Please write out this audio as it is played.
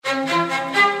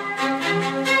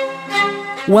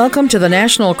Welcome to the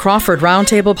National Crawford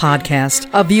Roundtable Podcast,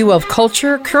 a view of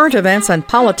culture, current events, and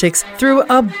politics through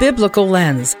a biblical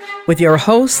lens, with your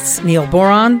hosts Neil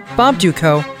Boron, Bob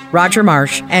Duco, Roger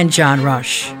Marsh, and John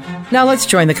Rush. Now let's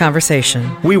join the conversation.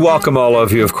 We welcome all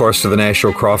of you, of course, to the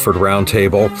National Crawford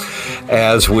Roundtable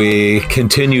as we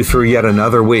continue through yet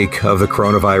another week of the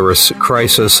coronavirus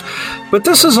crisis. But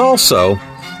this is also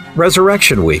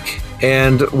Resurrection Week.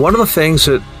 And one of the things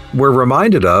that we're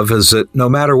reminded of is that no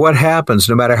matter what happens,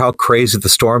 no matter how crazy the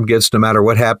storm gets, no matter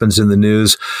what happens in the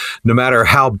news, no matter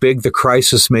how big the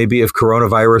crisis may be of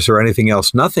coronavirus or anything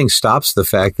else, nothing stops the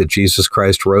fact that Jesus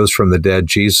Christ rose from the dead.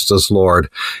 Jesus is Lord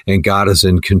and God is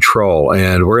in control.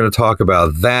 And we're going to talk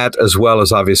about that as well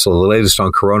as obviously the latest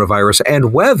on coronavirus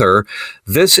and whether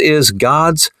this is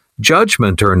God's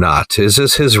judgment or not. Is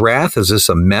this his wrath? Is this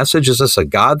a message? Is this a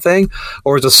God thing?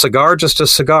 Or is a cigar just a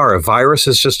cigar? A virus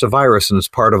is just a virus and it's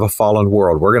part of a fallen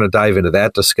world. We're going to dive into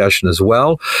that discussion as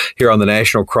well here on the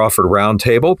National Crawford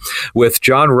Roundtable with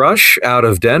John Rush out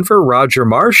of Denver, Roger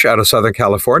Marsh out of Southern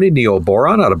California, Neil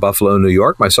Boron out of Buffalo, New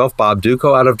York, myself, Bob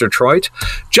Duco out of Detroit.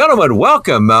 Gentlemen,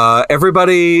 welcome.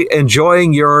 Everybody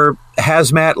enjoying your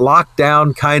hazmat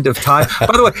lockdown kind of time.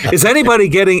 By the way, is anybody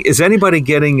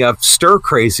getting stir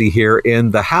crazy here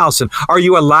in the house? And are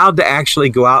you allowed to actually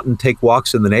go out and take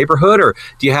walks in the neighborhood, or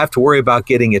do you have to worry about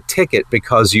getting a ticket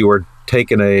because you were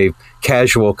taking a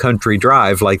casual country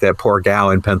drive like that poor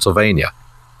gal in Pennsylvania?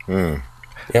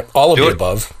 Yep, all of the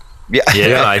above.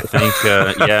 Yeah, I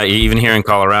think even here in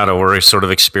Colorado, we're sort of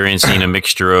experiencing a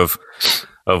mixture of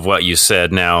what you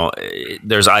said. Now,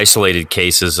 there's isolated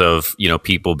cases of,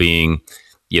 people being,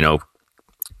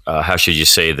 how should you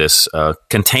say this,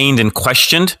 contained and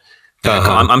questioned.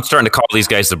 I'm starting to call these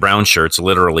guys the brown shirts,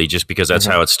 literally, just because that's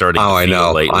how it's starting to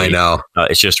feel lately. I know.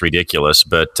 It's just ridiculous.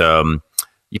 But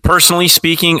personally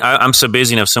speaking, I'm so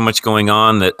busy and have so much going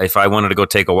on that if I wanted to go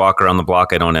take a walk around the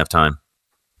block, I don't have time.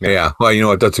 Yeah. Well, you know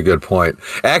what? That's a good point.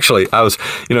 Actually, I was,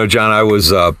 John, I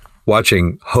was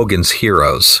watching Hogan's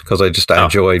Heroes because I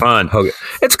enjoyed Hogan.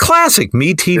 It's classic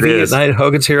MeTV at night,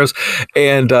 Hogan's Heroes.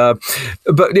 And but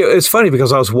it's funny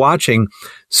because I was watching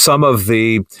some of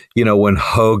the, when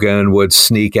Hogan would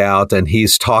sneak out and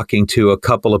he's talking to a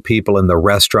couple of people in the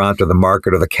restaurant or the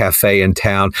market or the cafe in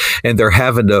town, and they're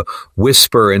having to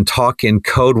whisper and talk in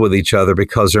code with each other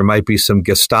because there might be some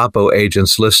Gestapo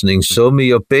agents listening. Show me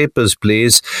your papers,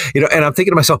 please. And I'm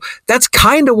thinking to myself, that's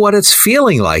kind of what it's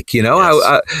feeling like.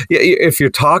 Yes. If you're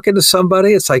talking to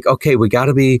somebody, it's like, okay, we got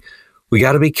to be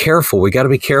careful. We got to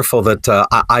be careful that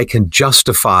I can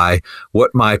justify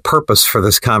what my purpose for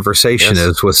this conversation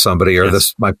is with somebody, or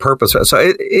my purpose. So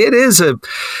it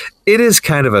is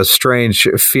kind of a strange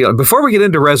feeling. Before we get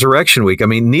into Resurrection Week, I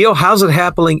mean, Neil, how's it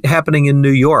happening in New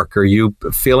York? Are you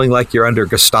feeling like you're under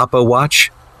Gestapo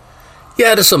watch?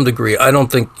 Yeah, to some degree. I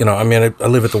don't think, I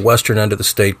live at the western end of the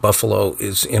state. Buffalo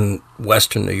is in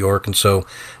western New York, and so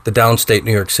the downstate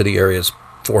New York City area is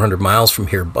 400 miles from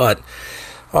here. But,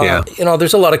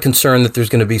 there's a lot of concern that there's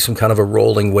going to be some kind of a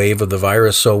rolling wave of the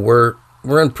virus. So we're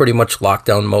in pretty much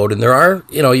lockdown mode. And there are,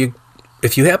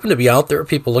 if you happen to be out there,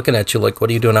 people looking at you like, what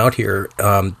are you doing out here?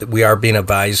 We are being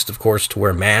advised, of course, to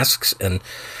wear masks. And,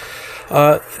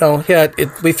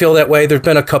 we feel that way. There's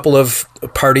been a couple of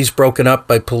parties broken up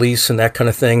by police and that kind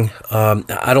of thing.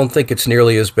 I don't think it's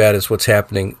nearly as bad as what's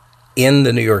happening in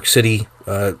the New York City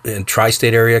and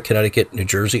tri-state area, Connecticut, New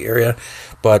Jersey area.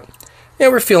 But,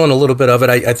 we're feeling a little bit of it.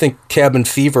 I think cabin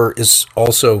fever is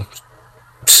also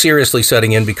seriously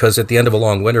setting in because at the end of a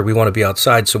long winter, we want to be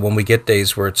outside. So when we get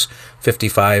days where it's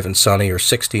 55 and sunny or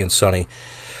 60 and sunny,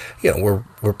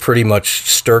 we're pretty much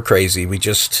stir crazy. We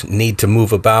just need to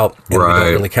move about, and we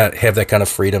don't really have that kind of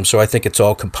freedom. So I think it's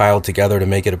all compiled together to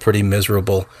make it a pretty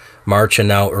miserable March and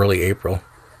now early April.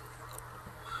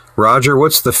 Roger,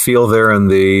 what's the feel there in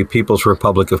the People's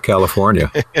Republic of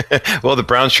California? Well, the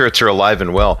brown shirts are alive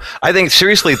and well. I think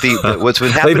seriously, what's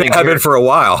been happening They've been for a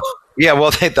while. Yeah,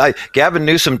 well, Gavin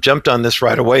Newsom jumped on this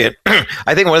right away. And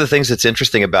I think one of the things that's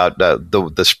interesting about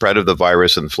the spread of the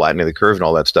virus and flattening the curve and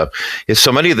all that stuff is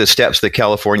so many of the steps that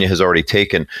California has already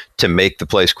taken to make the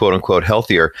place, quote unquote,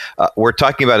 healthier. We're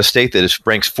talking about a state that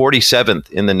ranks 47th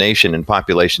in the nation in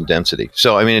population density.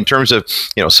 So, I mean, in terms of,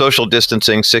 social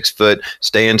distancing, 6 foot,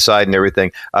 stay inside and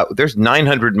everything, there's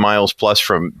 900 miles plus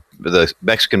from the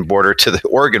Mexican border to the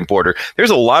Oregon border, there's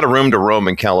a lot of room to roam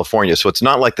in California. So it's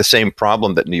not like the same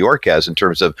problem that New York has in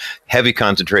terms of heavy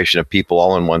concentration of people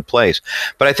all in one place.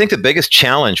 But I think the biggest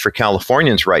challenge for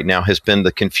Californians right now has been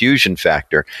the confusion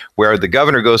factor, where the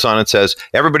governor goes on and says,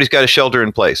 everybody's got to shelter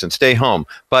in place and stay home.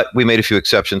 But we made a few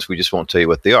exceptions. We just won't tell you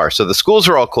what they are. So the schools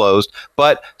are all closed,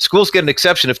 but schools get an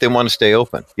exception if they want to stay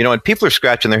open. And people are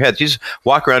scratching their heads. You just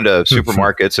walk around to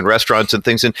supermarkets and restaurants and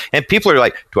things, and people are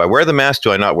like, do I wear the mask?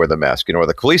 Do I not wear the mask? Are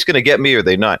the police going to get me or are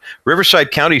they not?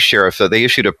 Riverside County Sheriff, they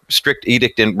issued a strict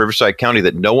edict in Riverside County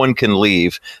that no one can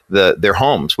leave their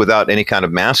homes without any kind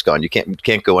of mask on. You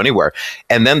can't go anywhere.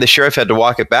 And then the sheriff had to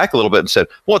walk it back a little bit and said,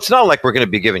 well, it's not like we're going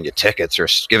to be giving you tickets or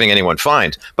giving anyone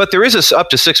fines, but there is up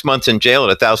to 6 months in jail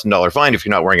and $1,000 fine if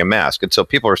you're not wearing a mask. And so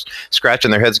people are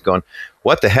scratching their heads going,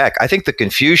 what the heck? I think the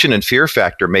confusion and fear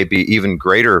factor may be even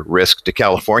greater risk to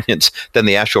Californians than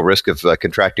the actual risk of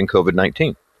contracting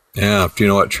COVID-19. Yeah, you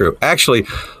know what? True. Actually,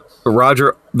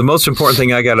 Roger, the most important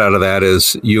thing I got out of that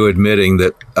is you admitting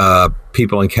that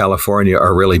people in California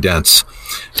are really dense.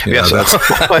 Yes,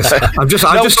 I'm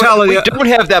just telling you. We don't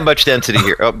have that much density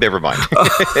here. Oh, never mind.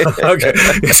 Okay.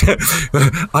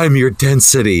 I'm your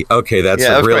density. Okay, that's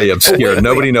really right. obscure.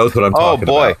 Nobody knows what I'm talking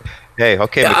about. Oh, boy. Hey,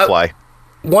 okay, McFly.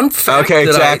 One fact okay,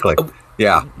 exactly.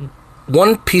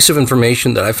 One piece of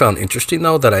information that I found interesting,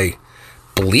 though, that I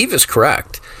believe is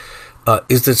correct,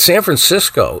 is that San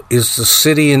Francisco is the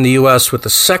city in the U.S. with the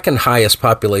second highest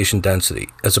population density,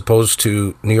 as opposed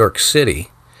to New York City.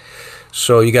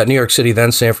 So you got New York City,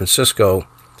 then San Francisco.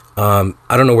 I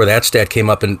don't know where that stat came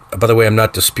up. And by the way, I'm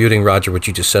not disputing, Roger, what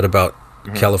you just said about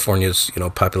California's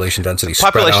population density.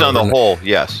 Population on the whole,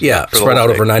 yes. Yeah, spread out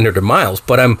over 900 miles.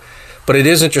 But it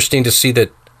is interesting to see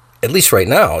that, at least right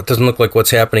now, it doesn't look like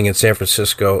what's happening in San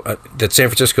Francisco, that San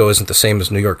Francisco isn't the same as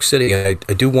New York City. I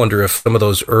do wonder if some of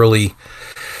those early,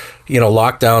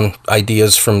 lockdown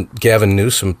ideas from Gavin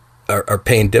Newsom are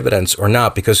paying dividends or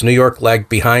not, because New York lagged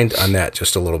behind on that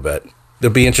just a little bit.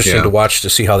 It'll be interesting to watch to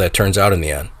see how that turns out in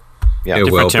the end. Yeah,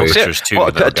 different temperatures too,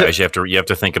 guys. You have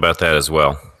to think about that as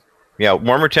well. Yeah,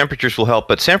 warmer temperatures will help,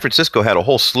 but San Francisco had a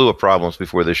whole slew of problems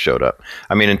before this showed up.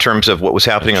 I mean, in terms of what was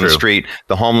happening on the street,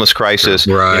 the homeless crisis,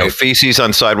 feces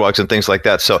on sidewalks and things like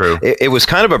that. So it was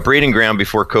kind of a breeding ground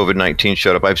before COVID-19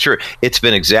 showed up. I'm sure it's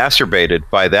been exacerbated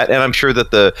by that, and I'm sure that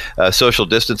the social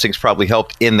distancing's probably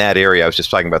helped in that area. I was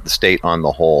just talking about the state on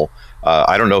the whole.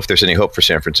 I don't know if there's any hope for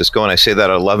San Francisco, and I say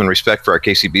that out of love and respect for our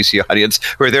KCBC audience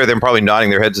who are there. They're probably nodding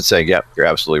their heads and saying, yeah, you're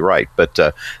absolutely right. But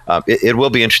it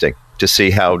will be interesting to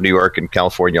see how New York and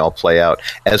California all play out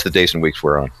as the days and weeks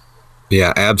wear on.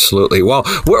 Yeah, absolutely. Well,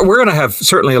 we're going to have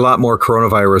certainly a lot more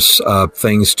coronavirus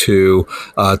things to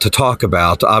talk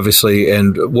about, obviously,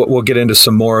 and we'll get into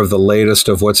some more of the latest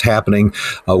of what's happening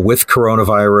with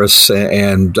coronavirus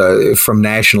and from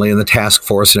nationally and the task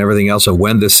force and everything else, and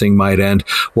when this thing might end.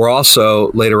 We're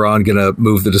also later on going to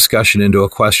move the discussion into a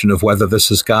question of whether this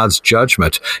is God's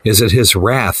judgment. Is it his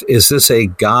wrath? Is this a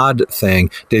God thing?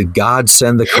 Did God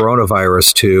send the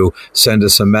coronavirus to send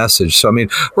us a message? So, I mean,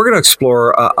 we're going to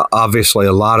explore, obviously,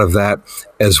 a lot of that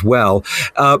as well.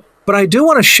 But I do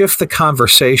want to shift the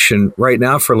conversation right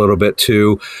now for a little bit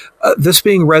to this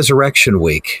being Resurrection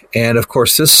Week. And of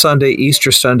course, this Sunday,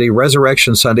 Easter Sunday,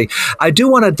 Resurrection Sunday, I do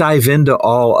want to dive into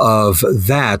all of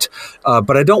that,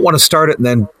 but I don't want to start it and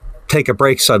then take a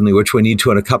break suddenly, which we need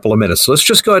to in a couple of minutes. So let's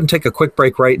just go ahead and take a quick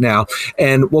break right now,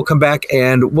 and we'll come back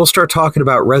and we'll start talking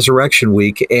about Resurrection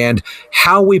Week and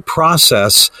how we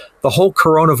process the whole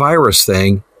coronavirus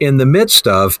thing in the midst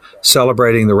of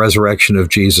celebrating the resurrection of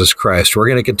Jesus Christ. We're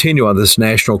going to continue on this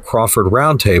National Crawford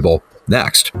Roundtable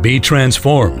next. Be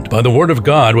transformed by the Word of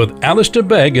God with Alistair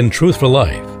Begg in Truth for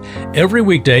Life. Every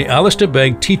weekday, Alistair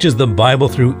Begg teaches the Bible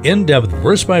through in-depth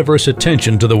verse-by-verse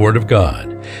attention to the Word of God.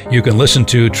 You can listen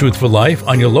to Truth for Life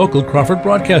on your local Crawford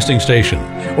broadcasting station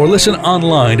or listen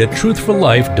online at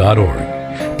truthforlife.org.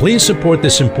 Please support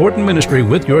this important ministry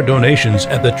with your donations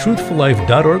at the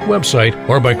truthforlife.org website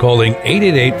or by calling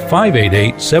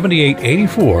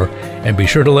 888-588-7884, and be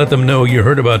sure to let them know you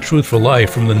heard about Truth for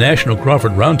Life from the National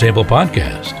Crawford Roundtable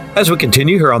podcast. As we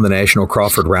continue here on the National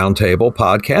Crawford Roundtable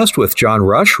podcast with John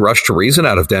Rush to Reason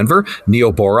out of Denver,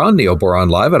 Neil Boron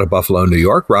Live out of Buffalo, New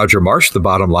York, Roger Marsh, The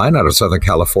Bottom Line out of Southern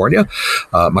California,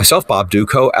 myself, Bob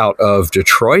Duco out of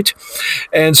Detroit.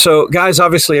 And so, guys,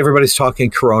 obviously everybody's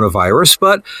talking coronavirus,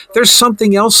 but there's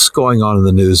something else going on in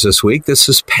the news this week. This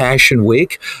is Passion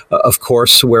Week, of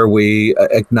course, where we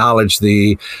acknowledge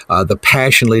the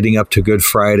passion leading up to Good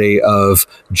Friday of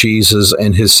Jesus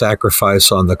and his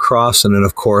sacrifice on the cross, and then,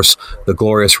 of course, the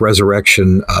glorious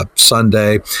Resurrection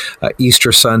Sunday,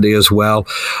 Easter Sunday as well.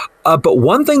 But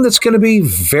one thing that's going to be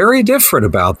very different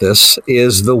about this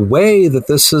is the way that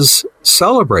this is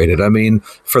celebrated. I mean,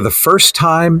 for the first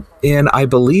time in, I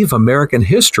believe, American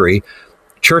history,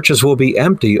 churches will be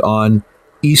empty on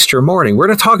Easter morning. We're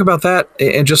going to talk about that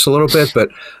in just a little bit, but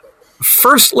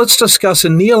first, let's discuss,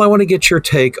 and Neil, I want to get your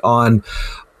take on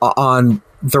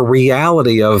the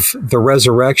reality of the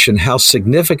resurrection, how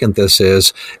significant this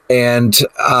is, and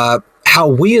how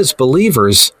we as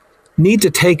believers need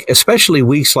to take, especially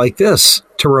weeks like this,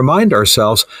 to remind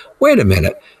ourselves, wait a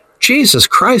minute, Jesus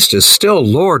Christ is still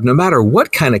Lord no matter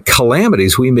what kind of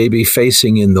calamities we may be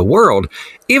facing in the world.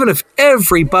 Even if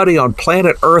everybody on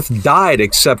planet Earth died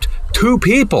except 2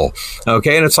 people,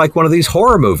 okay, and it's like one of these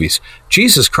horror movies,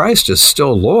 Jesus Christ is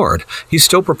still Lord. He's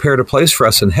still prepared a place for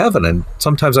us in heaven, and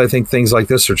sometimes I think things like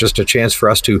this are just a chance for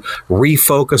us to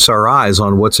refocus our eyes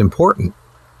on what's important.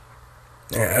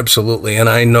 Yeah, absolutely, and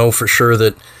I know for sure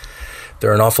that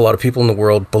there are an awful lot of people in the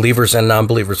world, believers and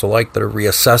non-believers alike, that are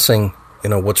reassessing,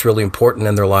 what's really important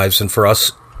in their lives. And for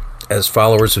us as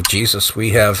followers of Jesus, we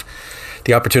have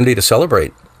the opportunity to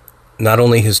celebrate not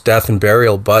only his death and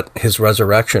burial, but his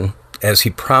resurrection as he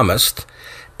promised.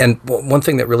 And one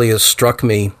thing that really has struck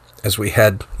me as we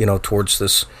head, towards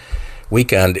this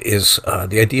weekend is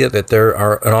the idea that there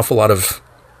are an awful lot of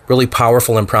really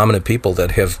powerful and prominent people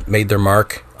that have made their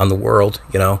mark on the world.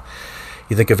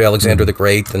 You think of Alexander the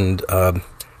Great and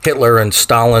Hitler and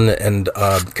Stalin and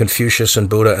Confucius and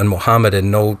Buddha and Muhammad,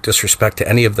 and no disrespect to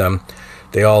any of them.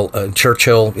 They all,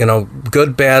 Churchill,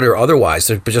 good, bad, or otherwise,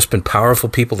 they've just been powerful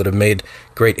people that have made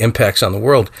great impacts on the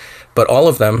world. But all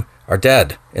of them are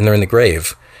dead, and they're in the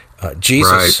grave.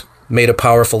 Jesus made a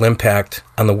powerful impact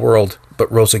on the world,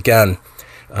 but rose again,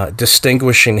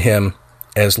 distinguishing him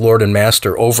as Lord and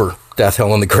Master over death,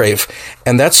 hell, and the grave.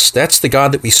 And that's the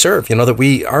God that we serve.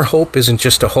 That our hope isn't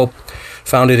just a hope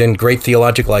founded in great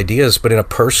theological ideas, but in a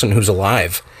person who's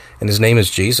alive, and his name is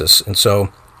Jesus. And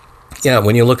so,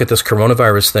 when you look at this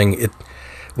coronavirus thing,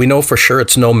 we know for sure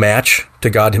it's no match to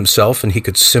God himself, and he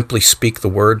could simply speak the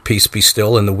word, peace be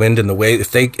still, and the wind and the wave.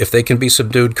 If they can be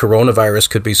subdued, coronavirus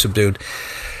could be subdued.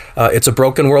 It's a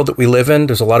broken world that we live in.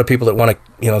 There's a lot of people that want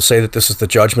to, say that this is the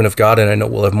judgment of God, and I know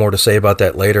we'll have more to say about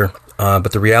that later.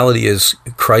 But the reality is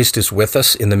Christ is with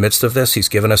us in the midst of this. He's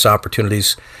given us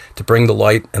opportunities to bring the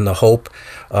light and the hope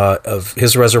of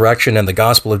his resurrection and the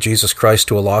gospel of Jesus Christ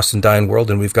to a lost and dying world,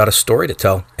 and we've got a story to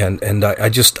tell. And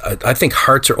I think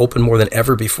hearts are open more than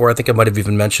ever before. I think I might have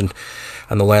even mentioned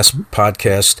on the last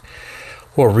podcast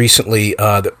or recently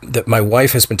that my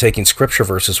wife has been taking scripture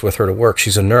verses with her to work.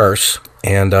 She's a nurse,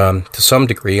 and to some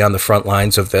degree on the front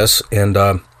lines of this. And,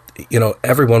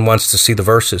 everyone wants to see the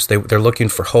verses. They're looking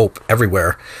for hope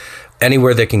everywhere,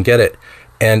 anywhere they can get it.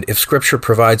 And if scripture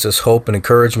provides us hope and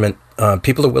encouragement,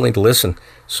 people are willing to listen.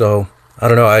 So, I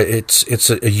don't know,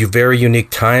 it's a very unique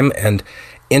time, and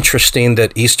interesting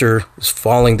that Easter is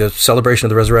falling, the celebration of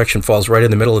the resurrection falls right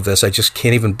in the middle of this. I just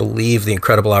can't even believe the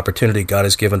incredible opportunity God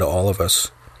has given to all of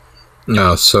us.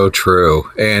 No, so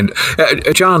true. And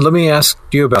John, let me ask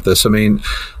you about this. I mean,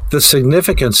 the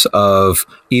significance of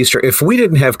Easter, if we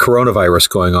didn't have coronavirus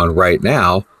going on right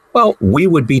now, well, we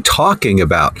would be talking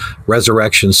about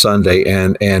Resurrection Sunday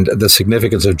and the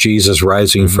significance of Jesus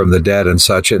rising from the dead and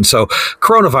such. And so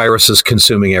coronavirus is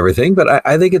consuming everything, but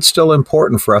I think it's still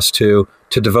important for us to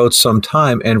devote some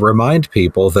time and remind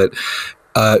people that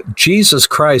Jesus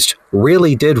Christ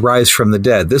really did rise from the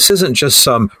dead. This isn't just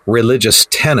some religious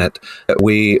tenet that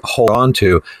we hold on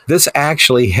to. This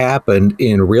actually happened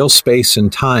in real space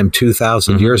and time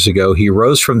 2,000 years ago. He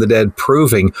rose from the dead,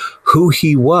 proving who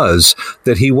he was,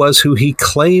 that he was who he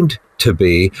claimed to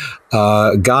be,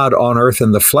 God on earth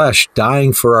in the flesh,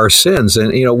 dying for our sins.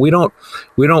 And we don't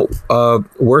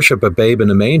worship a babe in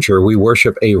a manger. We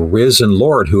worship a risen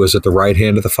Lord who is at the right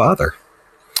hand of the Father.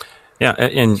 Yeah,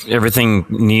 and everything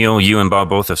Neil, you and Bob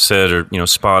both have said are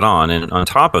spot on. And on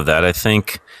top of that, I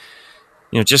think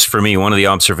just for me, one of the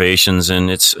observations,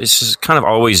 and it's just kind of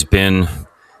always been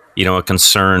a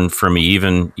concern for me,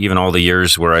 even all the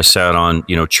years where I sat on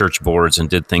church boards and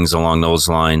did things along those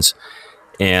lines.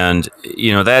 And,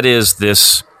 that is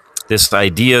this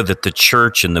idea that the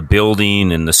church and the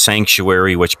building and the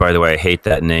sanctuary, which, by the way, I hate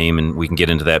that name, and we can get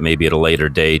into that maybe at a later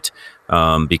date,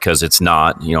 because it's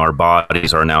not. Our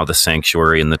bodies are now the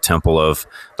sanctuary and the temple of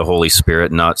the Holy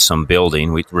Spirit, not some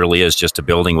building. It really is just a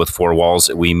building with 4 walls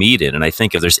that we meet in. And I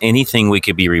think if there's anything we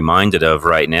could be reminded of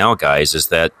right now, guys, is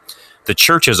that the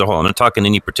church as a whole, I'm not talking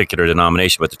any particular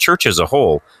denomination, but the church as a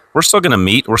whole, we're still going to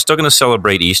meet. We're still going to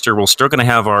celebrate Easter. We're still going to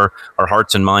have our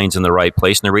hearts and minds in the right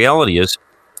place. And the reality is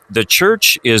the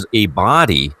church is a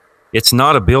body It's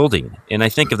not a building. And I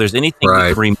think if there's anything we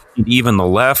can remind even the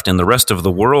left and the rest of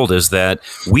the world is that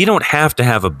we don't have to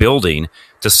have a building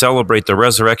to celebrate the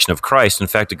resurrection of Christ. In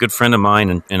fact, a good friend of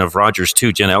mine and of Roger's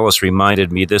too, Jen Ellis,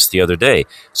 reminded me this the other day.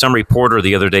 Some reporter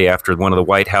the other day after one of the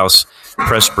White House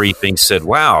press briefings said,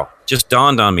 wow, just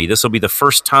dawned on me, this will be the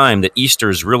first time that Easter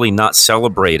is really not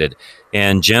celebrated.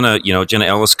 And Jenna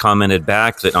Ellis commented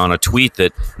back that on a tweet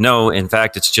that, no, in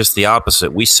fact, it's just the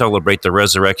opposite. We celebrate the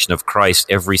resurrection of Christ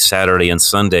every Saturday and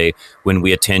Sunday when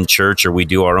we attend church or we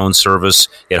do our own service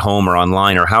at home or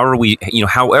online or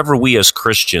however we as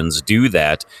Christians do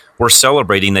that. We're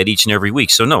celebrating that each and every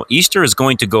week. So no, Easter is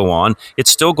going to go on.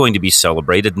 It's still going to be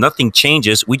celebrated. Nothing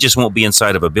changes. We just won't be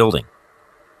inside of a building.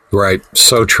 Right.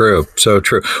 So true. So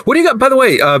true. What do you got? By the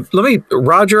way,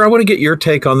 Roger, I want to get your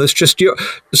take on this. Just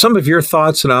some of your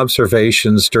thoughts and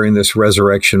observations during this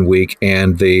Resurrection Week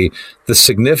and the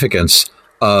significance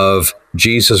of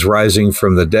Jesus rising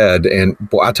from the dead. And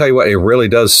I'll tell you what, it really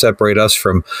does separate us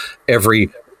from every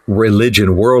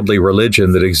religion, worldly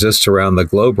religion that exists around the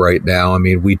globe right now. I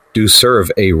mean, we do serve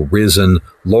a risen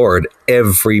Lord.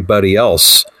 Everybody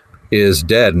else is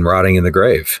dead and rotting in the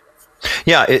grave.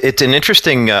 Yeah, it's an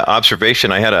interesting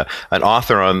observation. I had an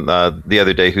author on the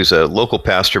other day who's a local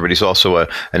pastor, but he's also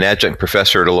an adjunct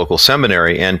professor at a local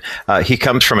seminary. And he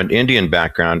comes from an Indian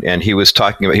background. And he was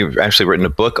talking about, he actually written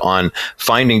a book on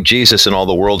finding Jesus in all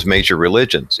the world's major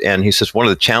religions. And he says one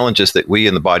of the challenges that we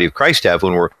in the body of Christ have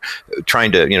when we're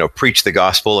trying to, preach the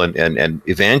gospel and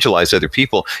evangelize other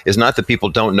people is not that people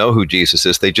don't know who Jesus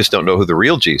is. They just don't know who the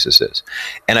real Jesus is.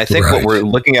 And I think what we're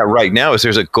looking at right now is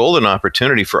there's a golden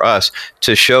opportunity for us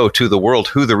to show to the world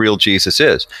who the real Jesus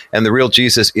is. And the real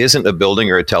Jesus isn't a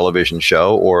building or a television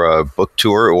show or a book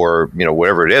tour or,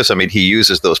 whatever it is. I mean, he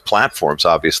uses those platforms,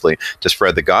 obviously, to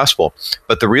spread the gospel.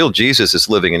 But the real Jesus is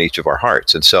living in each of our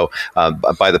hearts. And so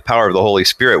by the power of the Holy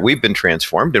Spirit, we've been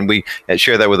transformed and we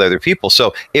share that with other people.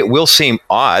 So it will seem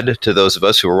odd to those of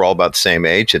us who are all about the same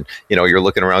age. And, you're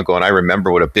looking around going, I remember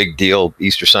what a big deal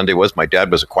Easter Sunday was. My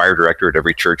dad was a choir director at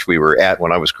every church we were at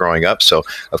when I was growing up. So,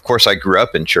 of course, I grew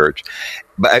up in church.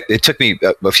 But it took me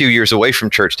a few years away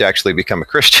from church to actually become a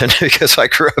Christian because I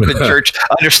grew up in church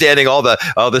understanding all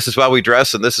this is how we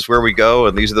dress and this is where we go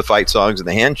and these are the fight songs and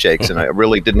the handshakes. And I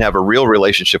really didn't have a real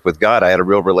relationship with God. I had a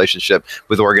real relationship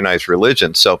with organized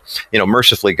religion. So,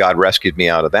 mercifully, God rescued me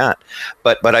out of that.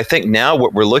 But I think now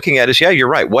what we're looking at is, yeah, you're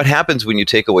right. What happens when you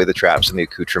take away the traps and the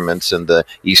accoutrements and the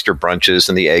Easter brunches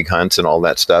and the egg hunts and all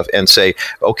that stuff and say,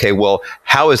 okay, well,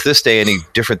 how is this day any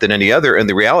different than any other? And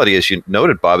the reality, as you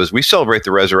noted, Bob, is we celebrate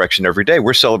the resurrection every day.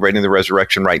 We're celebrating the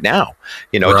resurrection right now,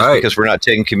 just because we're not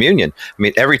taking communion. I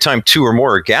mean, every time two or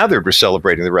more are gathered, we're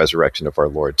celebrating the resurrection of our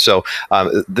Lord. So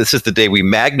this is the day we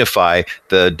magnify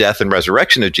the death and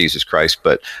resurrection of Jesus Christ.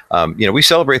 But, we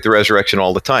celebrate the resurrection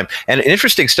all the time. And an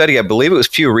interesting study, I believe it was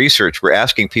Pew Research, we're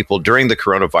asking people during the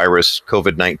coronavirus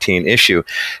COVID-19 issue,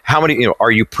 how many,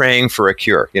 are you praying for a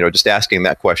cure? Just asking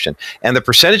that question. And the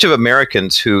percentage of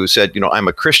Americans who said, I'm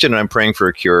a Christian and I'm praying for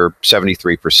a cure,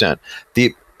 73%.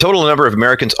 The total number of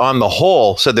Americans on the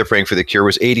whole said they're praying for the cure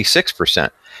was 86%.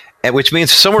 And which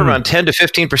means somewhere around 10 to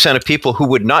 15% of people who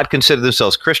would not consider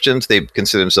themselves Christians, they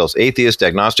consider themselves atheist,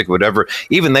 agnostic, whatever,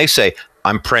 even they say,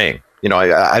 I'm praying.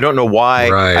 I don't know why,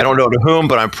 I don't know to whom,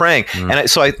 but I'm praying. And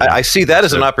so I see that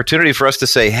as an opportunity for us to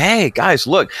say, hey, guys,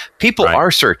 look, people are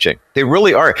searching. They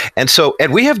really are. And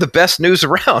we have the best news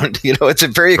around. It's a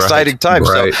very exciting time.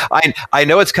 So I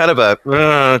know it's kind of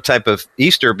a type of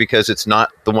Easter because it's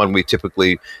not the one we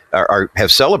typically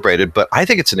have celebrated, but I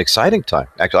think it's an exciting time.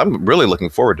 Actually, I'm really looking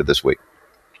forward to this week.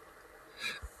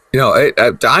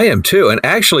 I am too. And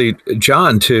actually,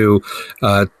 John, to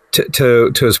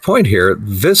his point here,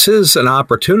 this is an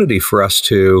opportunity for us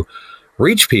to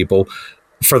reach people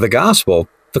for the gospel.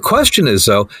 The question is,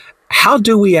 though, how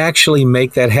do we actually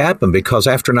make that happen? Because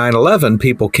after 9/11,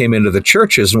 people came into the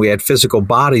churches and we had physical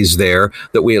bodies there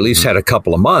that we at least had a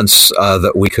couple of months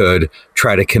that we could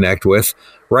try to connect with.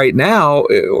 Right now,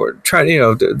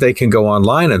 they can go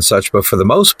online and such, but for the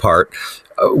most part,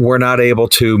 we're not able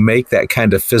to make that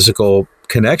kind of physical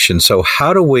connection. So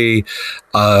how do we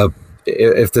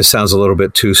if this sounds a little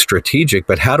bit too strategic,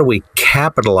 but how do we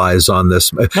capitalize on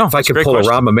this? If I could pull a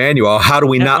Rahm Emanuel, how do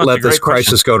we not let this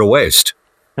crisis go to waste?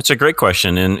 That's a great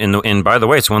question. And by the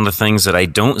way, it's one of the things that I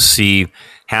don't see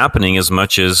happening as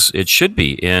much as it should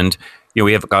be. And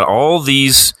we have got all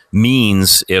these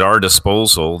means at our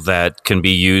disposal that can be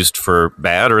used for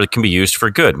bad or it can be used for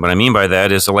good. What I mean by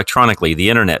that is electronically, the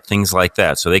internet, things like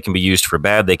that. So they can be used for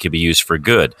bad, they can be used for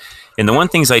good. And the one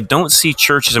things I don't see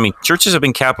churches have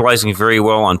been capitalizing very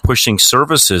well on pushing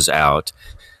services out.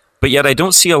 but yet I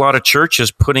don't see a lot of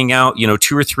churches putting out,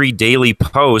 2 or 3 daily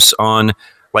posts on,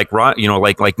 like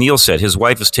Neil said, his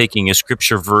wife is taking a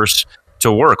scripture verse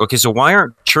to work. Okay, so why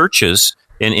aren't churches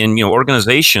and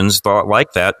organizations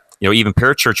like that, even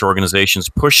parachurch organizations,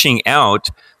 pushing out,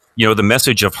 the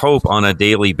message of hope on a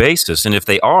daily basis? And if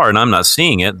they are, and I'm not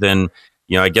seeing it, then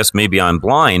I guess maybe I'm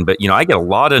blind, but I get a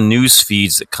lot of news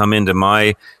feeds that come into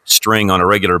my string on a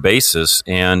regular basis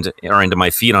or into my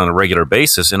feed on a regular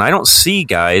basis, and I don't see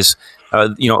guys,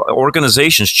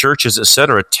 organizations, churches,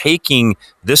 etc., taking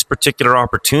this particular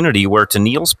opportunity where, to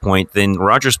Neil's point, then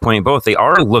Roger's point, both, they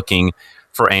are looking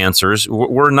for answers.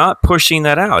 We're not pushing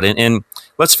that out. And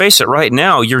let's face it, right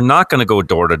now, you're not going to go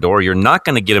door to door. You're not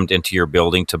going to get them into your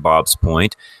building, to Bob's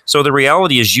point. So the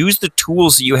reality is, use the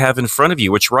tools that you have in front of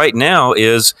you, which right now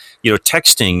is,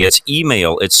 texting, it's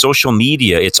email, it's social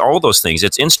media, it's all those things.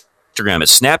 It's Instagram,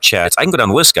 it's Snapchat. I can go down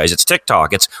the list, guys. It's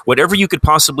TikTok. It's whatever you could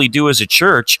possibly do as a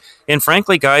church. And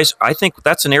frankly, guys, I think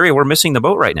that's an area we're missing the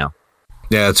boat right now.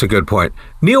 Yeah, that's a good point.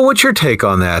 Neil, what's your take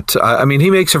on that? He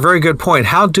makes a very good point.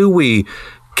 How do we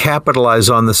capitalize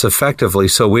on this effectively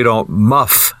so we don't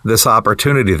muff this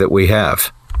opportunity that we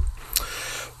have?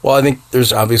 Well, I think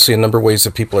there's obviously a number of ways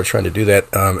that people are trying to do that,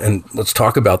 and let's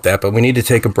talk about that. But we need to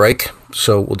take a break,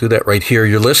 so we'll do that right here.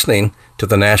 You're listening to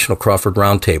the National Crawford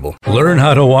Roundtable. Learn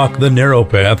how to walk the narrow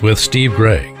path with Steve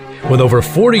Gregg. With over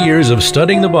 40 years of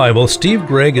studying the Bible, Steve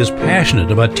Gregg is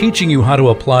passionate about teaching you how to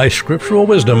apply scriptural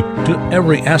wisdom to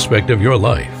every aspect of your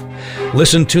life.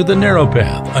 Listen to The Narrow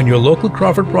Path on your local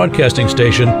Crawford broadcasting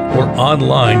station or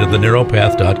online at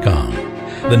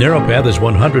thenarrowpath.com. The Narrow Path is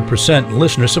 100%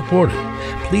 listener supported.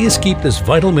 Please keep this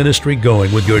vital ministry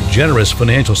going with your generous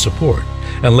financial support,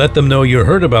 and let them know you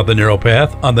heard about The Narrow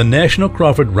Path on the National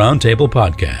Crawford Roundtable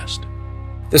podcast.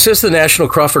 This is the National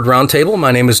Crawford Roundtable.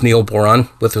 My name is Neil Boron.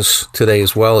 With us today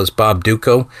as well is Bob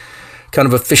Duco, kind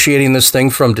of officiating this thing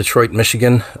from Detroit,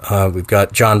 Michigan. We've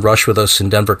got John Rush with us in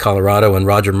Denver, Colorado, and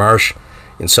Roger Marsh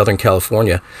in Southern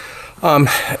California.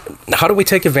 How do we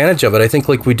take advantage of it? I think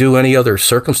like we do any other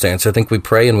circumstance, I think we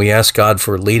pray and we ask God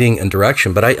for leading and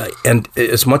direction. But and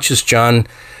as much as John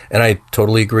and I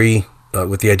totally agree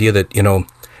with the idea that,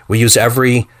 we use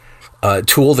every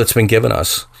tool that's been given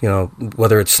us,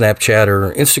 whether it's Snapchat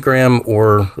or Instagram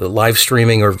or live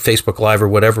streaming or Facebook Live or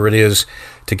whatever it is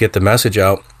to get the message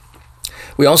out.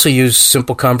 We also use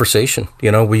simple conversation.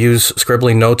 We use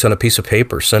scribbling notes on a piece of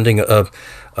paper, sending a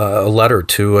letter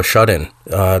to a shut-in,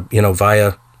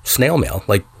 via snail mail.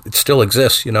 Like, it still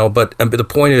exists, but the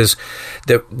point is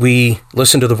that we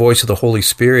listen to the voice of the Holy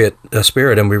Spirit,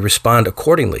 and we respond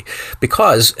accordingly.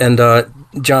 Because, and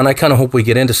John, I kind of hope we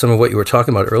get into some of what you were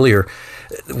talking about earlier.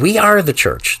 We are the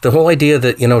church. The whole idea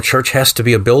that, church has to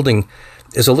be a building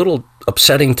is a little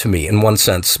upsetting to me in one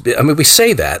sense. We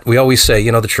say that. We always say,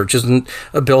 the church isn't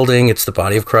a building, it's the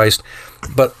body of Christ.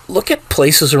 But look at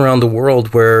places around the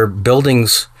world where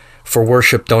buildings for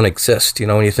worship don't exist.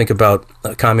 When you think about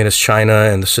communist China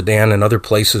and the Sudan and other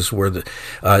places where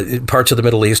the parts of the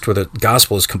Middle East where the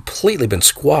gospel has completely been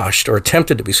squashed or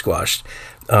attempted to be squashed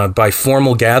by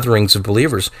formal gatherings of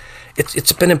believers,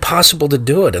 it's been impossible to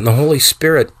do it. And the Holy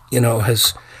Spirit,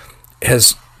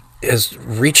 has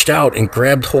reached out and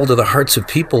grabbed hold of the hearts of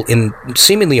people in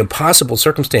seemingly impossible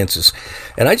circumstances.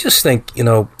 And I just think,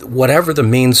 whatever the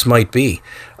means might be,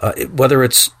 whether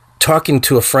it's talking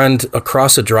to a friend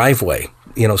across a driveway,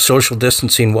 social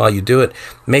distancing while you do it,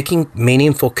 making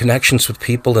meaningful connections with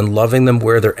people and loving them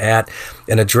where they're at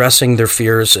and addressing their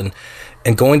fears and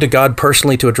going to God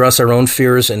personally to address our own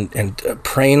fears and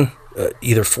praying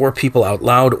either for people out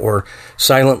loud or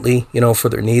silently, for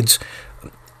their needs.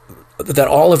 That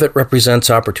all of it represents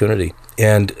opportunity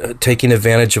and taking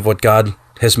advantage of what God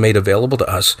has made available to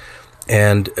us.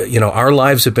 And, our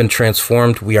lives have been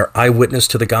transformed. We are eyewitness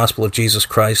to the gospel of Jesus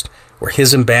Christ. We're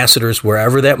his ambassadors,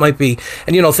 wherever that might be.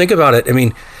 And, think about it.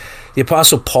 The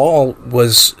Apostle Paul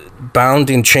was bound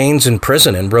in chains in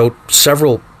prison and wrote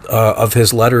several of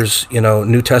his letters,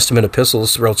 New Testament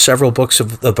epistles, wrote several books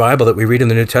of the Bible that we read in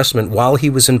the New Testament while he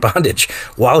was in bondage,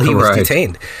 while he was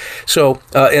detained. So,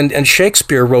 and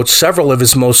Shakespeare wrote several of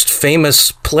his most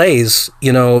famous plays,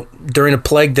 during a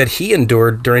plague that he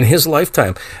endured during his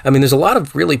lifetime. There's a lot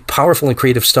of really powerful and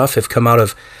creative stuff have come out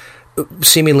of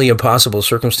seemingly impossible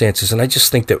circumstances. And I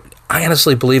just think that I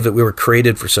honestly believe that we were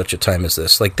created for such a time as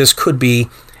this. Like, this could be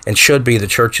and should be the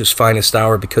church's finest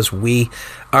hour because we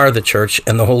are the church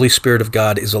and the Holy Spirit of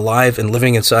God is alive and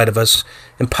living inside of us,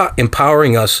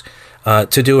 empowering us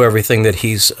to do everything that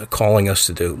he's calling us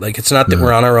to do. Like, it's not that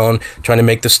we're on our own trying to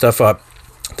make this stuff up,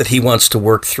 that he wants to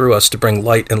work through us to bring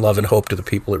light and love and hope to the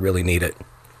people that really need it.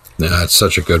 Yeah, that's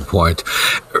such a good point.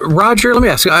 Roger, let me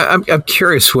ask you, I'm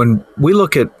curious, when we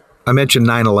look at, I mentioned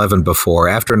 9/11 before.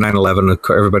 After 9/11,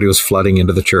 everybody was flooding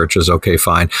into the churches. Okay,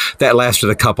 fine. That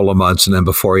lasted a couple of months, and then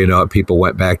before you know it, people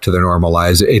went back to their normal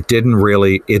lives. It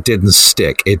didn't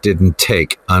stick. It didn't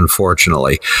take,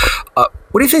 unfortunately.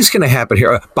 What do you think is going to happen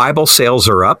here? Bible sales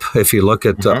are up. If you look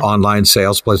at online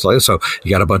sales places like this, so you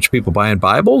got a bunch of people buying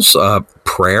Bibles.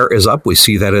 Prayer is up. We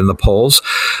see that in the polls.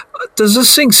 Does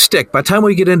this thing stick? By the time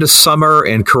we get into summer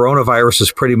and coronavirus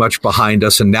is pretty much behind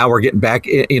us, and now we're getting back,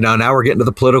 now we're getting to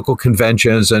the political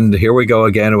conventions, and here we go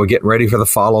again, and we're getting ready for the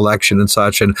fall election and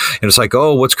such. And it's like,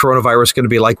 oh, what's coronavirus going to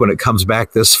be like when it comes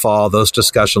back this fall? Those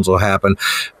discussions will happen.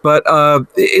 But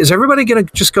is everybody going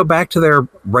to just go back to their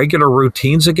regular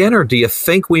routines again, or do you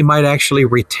think we might actually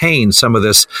retain some of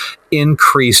this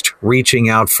increased reaching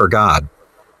out for God?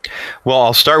 Well,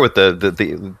 I'll start with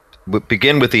the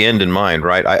begin with the end in mind,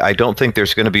 right? I don't think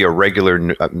there's going to be a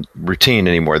regular routine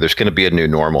anymore. There's going to be a new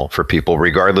normal for people,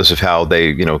 regardless of how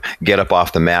they, get up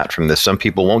off the mat from this. Some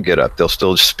people won't get up. They'll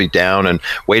still just be down and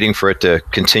waiting for it to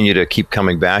continue to keep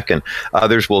coming back. And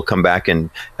others will come back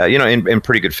in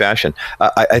pretty good fashion.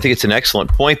 I think it's an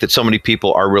excellent point that so many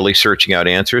people are really searching out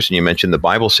answers. And you mentioned the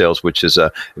Bible sales, which is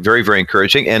very, very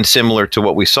encouraging and similar to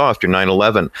what we saw after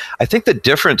 9/11. I think the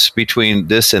difference between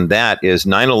this and that is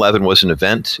 9/11 was an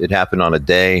event. It happened on a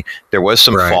day. There was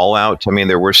some fallout. I mean,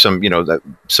 there were some,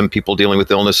 some people dealing with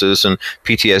illnesses and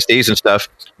PTSDs and stuff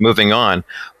moving on.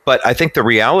 But I think the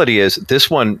reality is this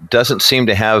one doesn't seem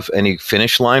to have any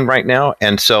finish line right now.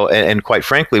 And so, and quite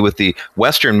frankly, with the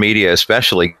Western media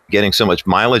especially getting so much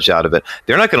mileage out of it,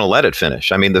 they're not going to let it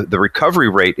finish. I mean, the recovery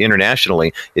rate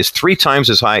internationally is 3 times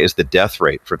as high as the death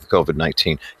rate for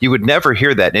COVID-19. You would never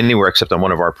hear that anywhere except on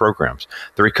one of our programs.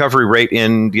 The recovery rate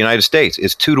in the United States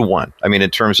is 2 to 1. I mean, in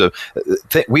terms of,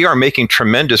 we are making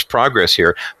tremendous progress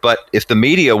here. But if the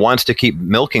media wants to keep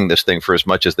milking this thing for as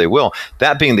much as they will,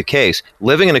 that being the case,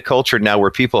 living in a culture now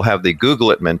where people have the Google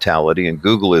it mentality and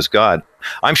Google is God,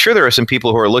 I'm sure there are some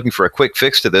people who are looking for a quick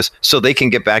fix to this so they can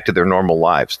get back to their normal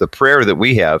lives. The prayer that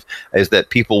we have is that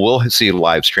people will see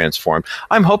lives transformed.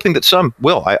 I'm hoping that some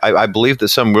will. I believe that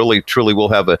some really, truly will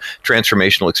have a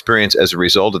transformational experience as a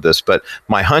result of this. But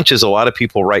my hunch is a lot of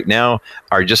people right now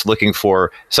are just looking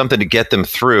for something to get them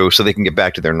through so they can get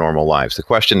back to their normal lives. The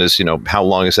question is, how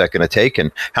long is that going to take and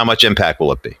how much impact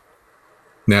will it be?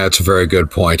 Yeah, that's a very good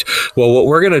point. Well, what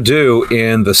we're going to do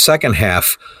in the second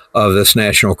half of this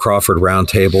National Crawford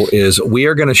Roundtable is we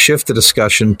are going to shift the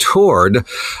discussion toward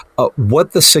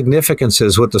what the significance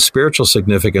is, what the spiritual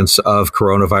significance of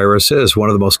coronavirus is. One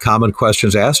of the most common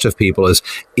questions asked of people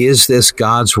is this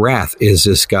God's wrath? Is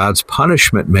this God's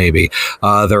punishment, maybe?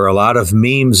 There are a lot of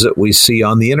memes that we see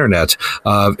on the internet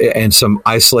and some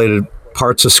isolated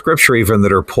parts of scripture even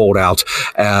that are pulled out.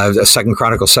 2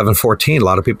 Chronicles 7:14, a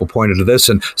lot of people pointed to this.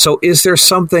 And so is there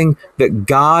something that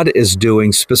God is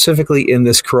doing specifically in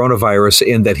this coronavirus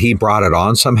in that he brought it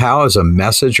on somehow as a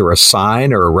message or a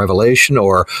sign or a revelation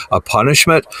or a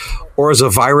punishment? Or is a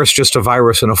virus just a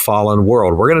virus in a fallen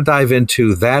world? We're going to dive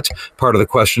into that part of the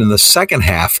question in the second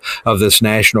half of this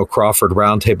National Crawford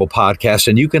Roundtable podcast.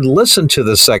 And you can listen to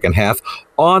the second half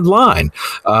online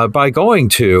by going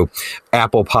to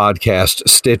Apple Podcast,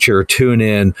 Stitcher,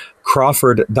 TuneIn,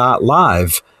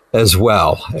 Crawford.live as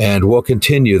well. And we'll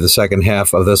continue the second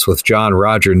half of this with John,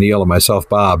 Roger, Neil, and myself,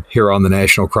 Bob, here on the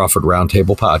National Crawford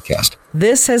Roundtable podcast.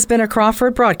 This has been a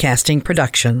Crawford Broadcasting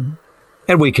production.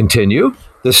 And we continue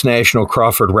this National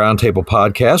Crawford Roundtable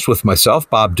podcast with myself,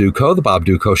 Bob Duco, the Bob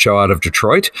Duco Show out of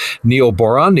Detroit, Neil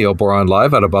Boron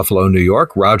Live out of Buffalo, New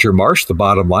York, Roger Marsh, The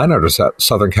Bottom Line out of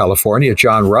Southern California,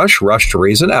 John Rush to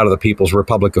Reason out of the People's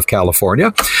Republic of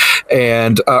California,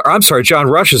 and John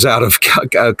Rush is out of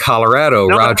Colorado,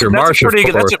 Roger Marsh, of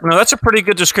course. That's a pretty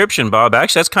good description, Bob.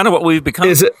 Actually, that's kind of what we've become.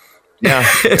 Is it? Yeah.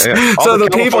 So the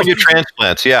California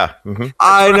transplants, yeah. Mm-hmm.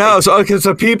 I know.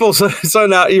 So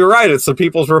now you're right. It's the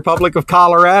People's Republic of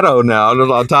Colorado now,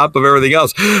 on top of everything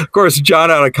else. Of course,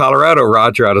 John out of Colorado,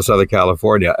 Roger out of Southern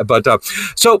California. But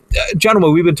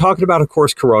gentlemen, we've been talking about, of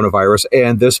course, coronavirus,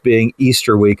 and this being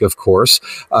Easter week, of course,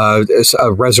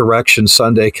 Resurrection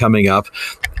Sunday coming up.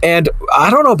 And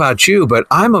I don't know about you, but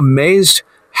I'm amazed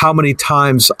how many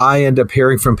times I end up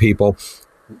hearing from people,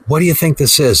 what do you think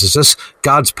this is? Is this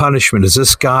God's punishment? Is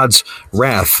this God's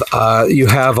wrath? You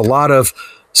have a lot of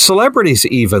celebrities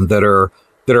even that are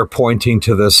pointing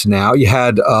to this now. You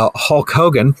had Hulk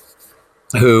Hogan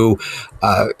who,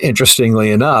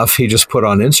 interestingly enough, he just put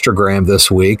on Instagram this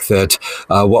week that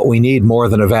what we need more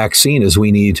than a vaccine is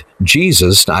we need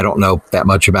Jesus. I don't know that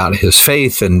much about his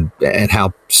faith and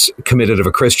how committed of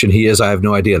a Christian he is. I have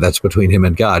no idea. That's between him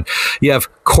and God. You have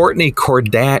Kourtney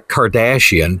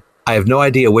Kardashian. I have no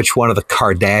idea which one of the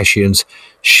Kardashians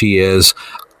she is.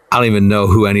 I don't even know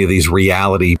who any of these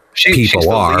reality people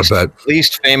are, but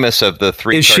least famous of the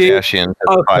three Kardashians.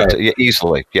 Okay.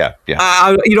 Easily, yeah.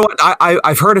 You know what?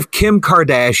 I've heard of Kim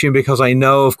Kardashian because I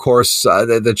know, of course,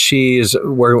 that she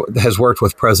has worked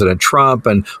with President Trump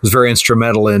and was very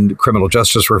instrumental in criminal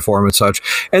justice reform and such.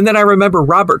 And then I remember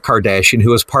Robert Kardashian,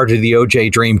 who was part of the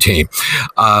OJ Dream Team.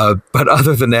 But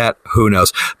other than that, who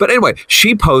knows? But anyway,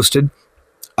 she posted.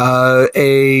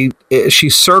 She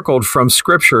circled from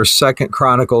Scripture 2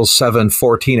 Chronicles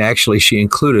 7:14. Actually, she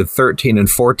included 13 and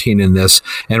 14 in this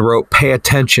and wrote, "Pay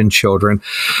attention, children."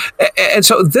 And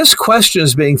so this question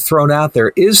is being thrown out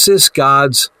there. Is this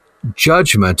God's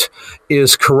judgment?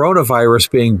 Is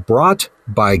coronavirus being brought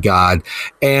by God?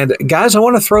 And guys, I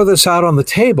want to throw this out on the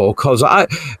table because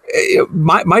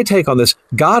my take on this,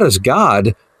 God is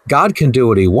God. God can do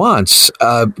what he wants.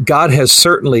 God has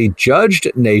certainly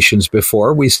judged nations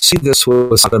before. We see this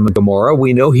with Sodom and Gomorrah.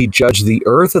 We know he judged the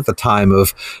earth at the time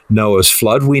of Noah's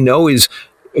flood. We know he's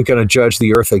going to judge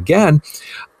the earth again.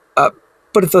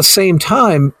 But at the same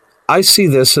time, I see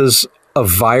this as a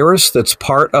virus that's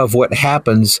part of what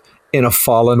happens in a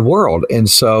fallen world. And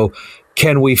so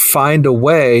can we find a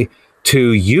way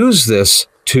to use this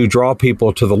to draw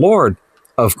people to the Lord?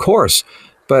 Of course.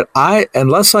 But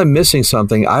unless I'm missing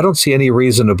something, I don't see any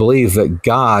reason to believe that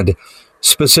God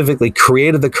specifically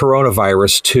created the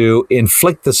coronavirus to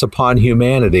inflict this upon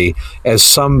humanity as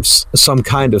some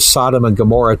kind of Sodom and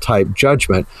Gomorrah type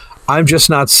judgment. I'm just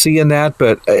not seeing that,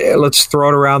 but let's throw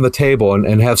it around the table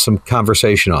and have some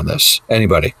conversation on this.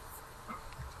 Anybody?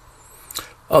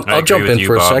 I'll jump in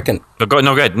for a second. Go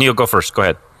ahead. Neil, go first. Go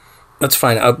ahead. That's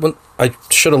fine. I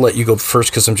should have let you go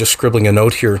first because I'm just scribbling a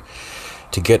note here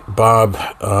to get Bob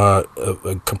a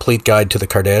complete guide to the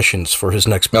Kardashians for his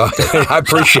next birthday. I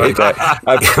appreciate that.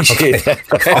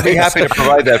 I'll be happy to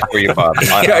provide that for you, Bob.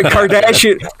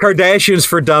 Kardashians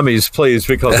for dummies, please,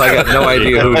 because I got no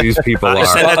idea who these people are.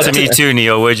 Send that to me too,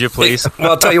 Neil, would you, please?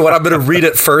 Well, I'll tell you what, I'm going to read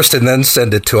it first and then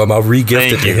send it to him. I'll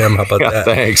re-gift it to him. How about that?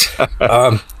 Thanks.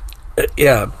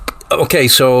 Yeah. Okay,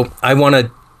 so I want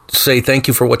to say thank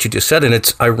you for what you just said, and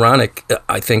it's ironic.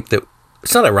 I think that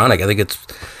it's not ironic. I think it's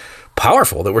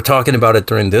powerful that we're talking about it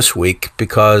during this week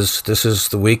because this is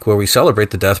the week where we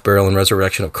celebrate the death, burial, and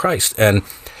resurrection of Christ. And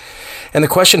the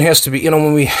question has to be,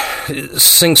 when we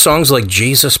sing songs like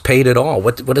Jesus paid it all,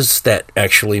 what does that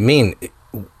actually mean?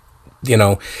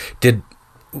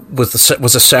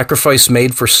 Was a sacrifice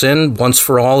made for sin once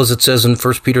for all, as it says in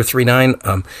 1 Peter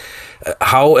 3:9?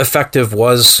 How effective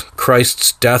was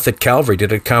Christ's death at Calvary?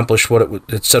 Did it accomplish what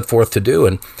it set forth to do?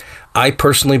 And I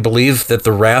personally believe that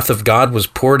the wrath of God was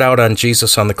poured out on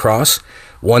Jesus on the cross.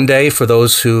 One day, for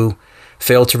those who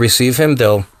fail to receive him,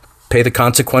 they'll pay the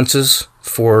consequences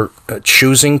for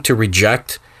choosing to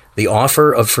reject the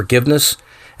offer of forgiveness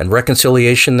and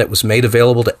reconciliation that was made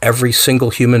available to every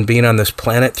single human being on this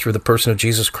planet through the person of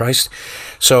Jesus Christ.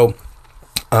 So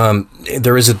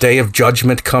there is a day of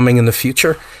judgment coming in the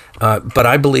future, but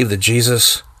I believe that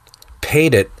Jesus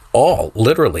paid it all,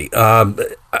 literally.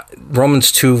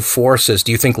 Romans 2:4 says,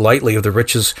 "Do you think lightly of the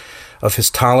riches of his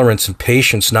tolerance and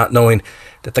patience, not knowing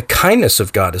that the kindness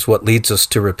of God is what leads us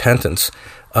to repentance?"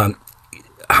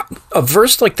 A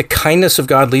verse like the kindness of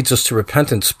God leads us to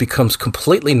repentance becomes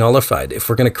completely nullified if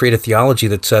we're going to create a theology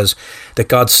that says that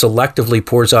God selectively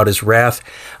pours out his wrath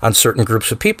on certain groups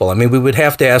of people. I mean, we would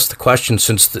have to ask the question,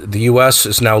 since the U.S.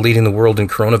 is now leading the world in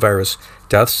coronavirus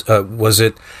deaths, was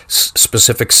it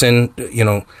specific sin,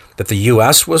 that the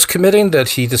U.S. was committing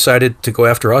that he decided to go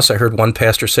after us? I heard one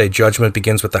pastor say judgment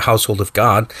begins with the household of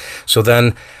God. So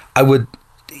then I would,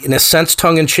 in a sense,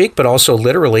 tongue-in-cheek, but also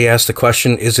literally ask the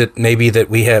question, is it maybe that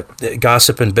we have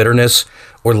gossip and bitterness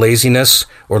or laziness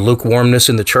or lukewarmness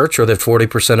in the church, or that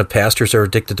 40% of pastors are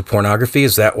addicted to pornography?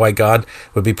 Is that why God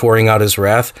would be pouring out his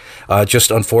wrath? Just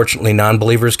unfortunately,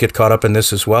 non-believers get caught up in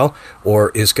this as well?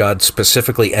 Or is God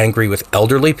specifically angry with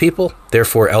elderly people?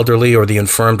 Therefore, elderly or the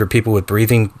infirmed or people with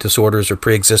breathing disorders or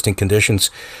pre-existing conditions,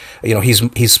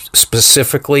 he's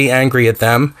specifically angry at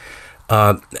them.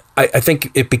 I think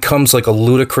it becomes like a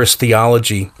ludicrous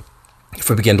theology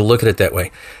if we begin to look at it that way.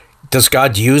 Does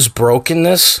God use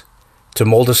brokenness to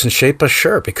mold us and shape us?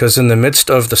 Sure, because in the midst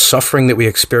of the suffering that we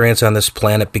experience on this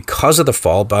planet because of the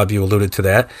fall, Bob, you alluded to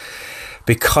that,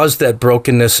 because that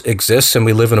brokenness exists and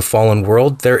we live in a fallen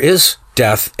world, there is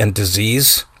death and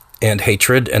disease and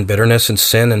hatred and bitterness and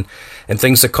sin and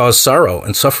things that cause sorrow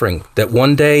and suffering, that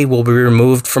one day will be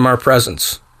removed from our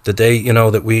presence. The day,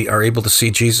 that we are able to see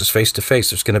Jesus face to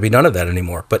face, there's going to be none of that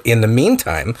anymore. But in the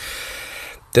meantime,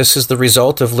 this is the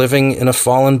result of living in a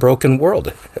fallen, broken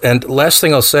world. And last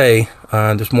thing I'll say,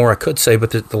 there's more I could say, but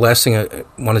the last thing I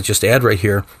want to just add right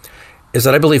here is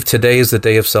that I believe today is the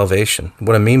day of salvation.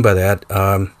 What I mean by that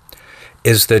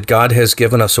is that God has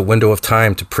given us a window of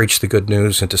time to preach the good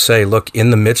news and to say, look,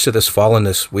 in the midst of this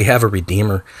fallenness, we have a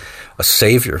Redeemer, a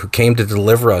Savior who came to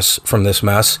deliver us from this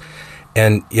mess.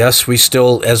 And yes, we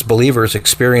still, as believers,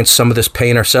 experience some of this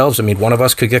pain ourselves. I mean, one of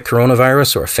us could get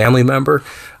coronavirus, or a family member.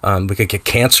 We could get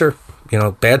cancer.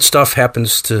 Bad stuff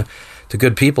happens to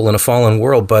good people in a fallen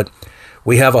world, but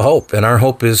we have a hope, and our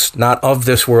hope is not of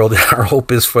this world. Our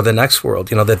hope is for the next world,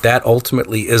 that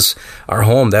ultimately is our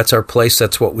home. That's our place.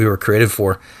 That's what we were created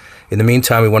for. In the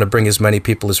meantime, we want to bring as many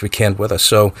people as we can with us.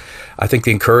 So I think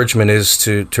the encouragement is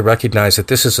to recognize that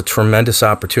this is a tremendous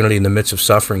opportunity in the midst of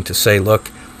suffering to say,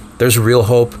 look, there's real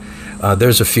hope.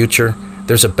 There's a future.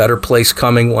 There's a better place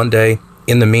coming one day.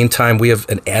 In the meantime, we have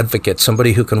an advocate,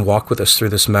 somebody who can walk with us through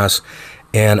this mess.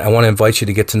 And I want to invite you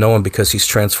to get to know him because he's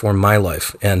transformed my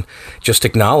life. And just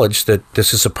acknowledge that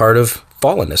this is a part of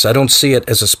fallenness. I don't see it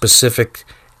as a specific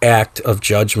act of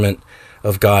judgment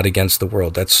of God against the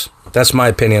world. That's my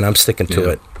opinion. I'm sticking to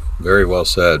it. Very well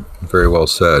said. Very well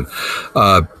said.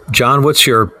 John, what's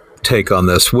your take on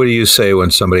this? What do you say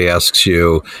when somebody asks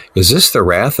you, is this the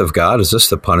wrath of God? Is this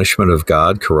the punishment of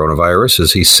God, coronavirus?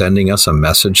 Is he sending us a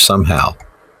message somehow?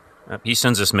 He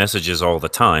sends us messages all the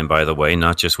time, by the way,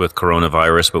 not just with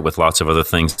coronavirus, but with lots of other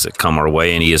things that come our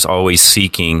way. And he is always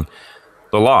seeking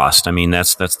the lost. I mean,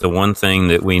 that's the one thing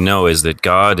that we know, is that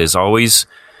God is always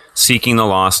seeking the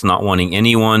lost, not wanting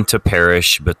anyone to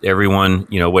perish, but everyone,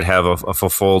 would have a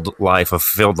fulfilled life,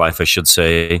 I should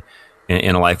say,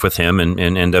 in a life with him and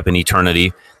end up in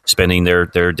eternity spending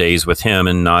their days with him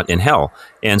and not in hell.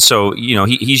 And so,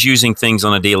 he's using things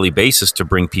on a daily basis to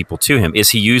bring people to him. Is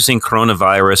he using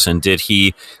coronavirus, and did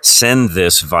he send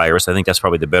this virus? I think that's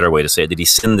probably the better way to say it. Did he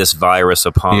send this virus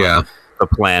upon the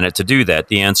planet to do that?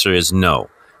 The answer is no.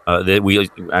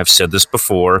 I've said this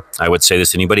before. I would say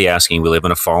this to anybody asking. We live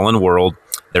in a fallen world.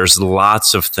 There's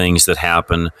lots of things that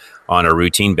happen on a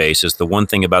routine basis. The one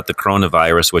thing about the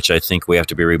coronavirus, which I think we have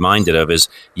to be reminded of, is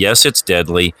yes, it's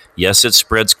deadly. Yes, it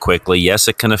spreads quickly. Yes,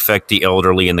 it can affect the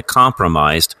elderly and the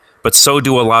compromised. But so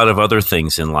do a lot of other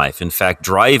things in life. In fact,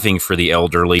 driving for the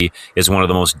elderly is one of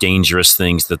the most dangerous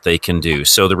things that they can do.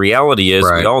 So the reality is,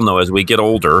 we all know as we get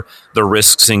older, the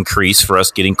risks increase for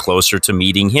us getting closer to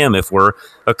meeting him if we're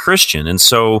a Christian. And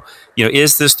so,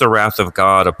 is this the wrath of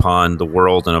God upon the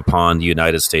world and upon the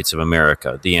United States of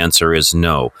America? The answer is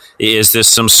no. Is this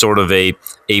some sort of a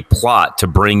plot to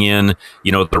bring in,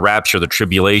 the rapture, the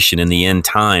tribulation in the end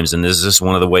times? And is this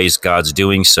one of the ways God's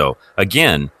doing so?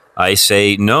 Again, I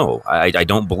say no. I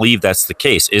don't believe that's the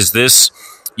case. Is this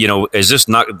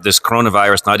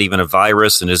coronavirus not even a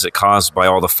virus, and is it caused by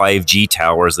all the 5G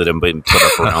towers that have been put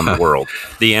up around the world?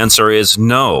 The answer is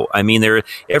no. I mean,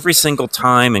 every single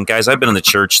time, and guys, I've been in the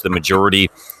church the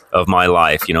majority of my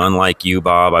life. Unlike you,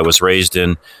 Bob, I was raised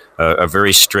in a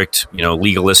very strict,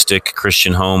 legalistic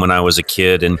Christian home when I was a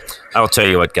kid, and I'll tell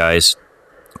you what, guys,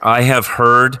 I have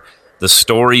heard the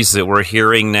stories that we're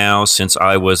hearing now since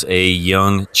I was a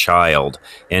young child.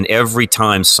 And every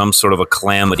time some sort of a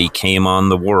calamity came on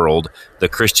the world, the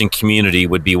Christian community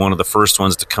would be one of the first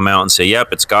ones to come out and say, yep,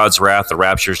 it's God's wrath. The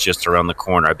rapture's just around the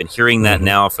corner. I've been hearing that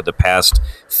now for the past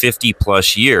 50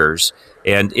 plus years.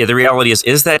 And the reality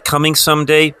is that coming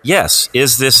someday? Yes.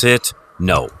 Is this it?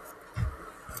 No.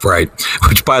 Right.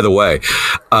 Which, by the way,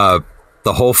 the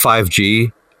whole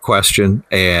 5G question,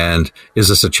 and is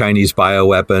this a Chinese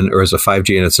bioweapon, or is it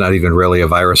 5G and it's not even really a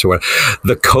virus or what?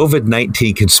 The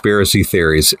COVID-19 conspiracy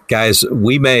theories. Guys,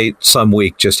 we may some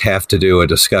week just have to do a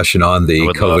discussion on the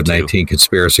COVID-19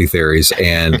 conspiracy theories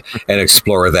and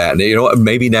explore that. And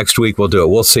maybe next week we'll do it.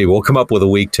 We'll see. We'll come up with a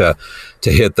week to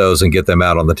hit those and get them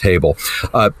out on the table.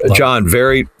 John,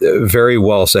 very, very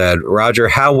well said. Roger,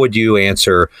 how would you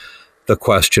answer the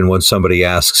question when somebody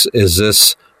asks, is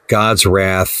this God's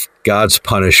wrath, God's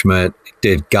punishment?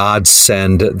 Did God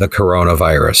send the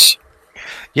coronavirus?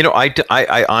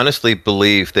 I honestly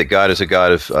believe that God is a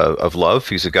God of love.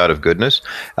 He's a God of goodness.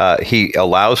 He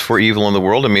allows for evil in the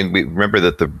world. I mean, we remember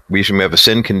that the reason we have a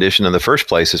sin condition in the first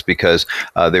place is because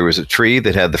there was a tree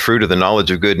that had the fruit of the knowledge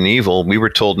of good and evil. We were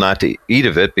told not to eat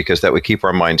of it because that would keep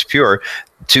our minds pure.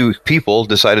 Two people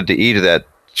decided to eat of that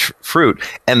fruit,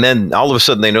 and then all of a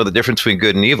sudden they know the difference between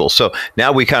good and evil. So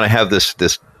now we kind of have this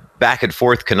back and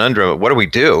forth conundrum. What do we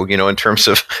do, in terms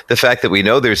of the fact that we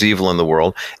know there's evil in the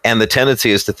world? And the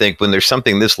tendency is to think when there's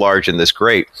something this large and this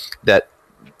great, that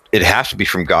it has to be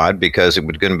from God, because it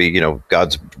would going to be,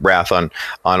 God's wrath on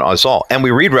us all. And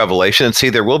we read Revelation and see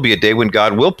there will be a day when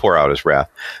God will pour out his wrath.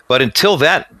 But until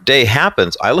that day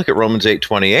happens, I look at Romans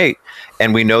 8:28,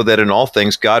 and we know that in all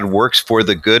things, God works for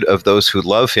the good of those who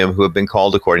love him, who have been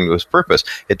called according to his purpose.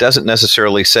 It doesn't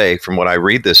necessarily say, from what I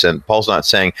read this, and Paul's not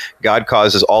saying God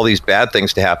causes all these bad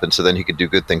things to happen so then he could do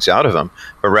good things out of them,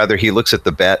 but rather he looks at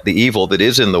the evil that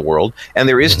is in the world, and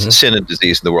there is sin and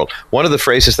disease in the world. One of the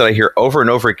phrases that I hear over and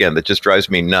over again that just drives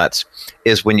me nuts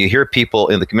is when you hear people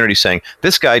in the community saying,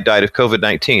 this guy died of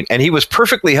COVID-19, and he was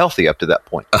perfectly healthy up to that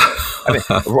point. I mean,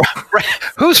 right,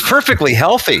 who's perfectly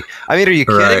healthy? I mean, are you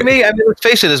kidding me? I mean, let's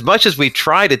face it, as much as we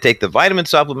try to take the vitamin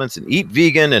supplements and eat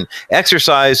vegan and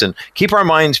exercise and keep our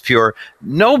minds pure,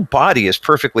 no body is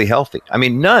perfectly healthy. I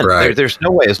mean, none. There's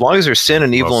no way. As long as there's sin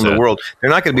and evil in the world,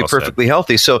 they're not going to be perfectly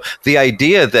healthy. So the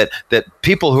idea that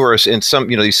people who are in some,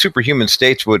 these superhuman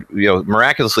states would,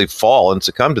 miraculously fall and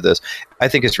succumb to this, I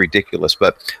think it's ridiculous.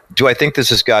 But do I think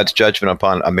this is God's judgment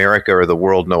upon America or the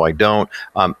world? No, I don't.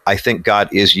 I think God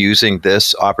is using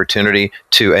this opportunity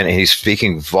and he's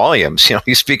speaking volumes.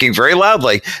 He's speaking very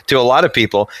loudly to a lot of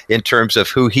people in terms of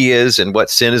who he is and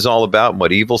what sin is all about and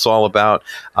what evil's all about.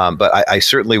 But I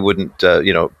certainly wouldn't,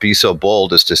 be so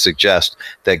bold as to suggest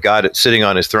that God sitting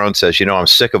on his throne says, I'm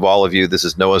sick of all of you. This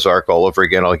is Noah's Ark all over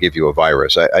again. I'll give you a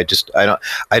virus.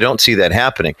 I don't see that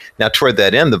happening. Now, toward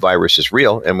that end, the virus is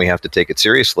real, and we have to take it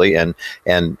seriously and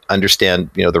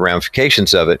understand, the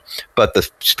ramifications of it. But the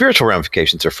spiritual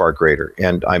ramifications are far greater.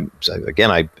 And I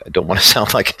don't want to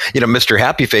sound like, Mr.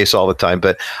 Happy Face all the time,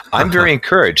 but I'm very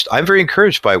encouraged. I'm very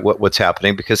encouraged by what's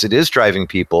happening, because it is driving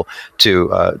people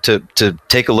to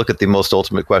take a look at the most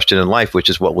ultimate question in life, which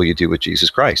is, what will you do with Jesus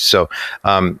Christ? So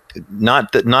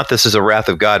not this is a wrath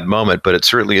of God moment, but it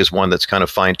certainly is one that's kind of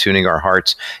fine tuning our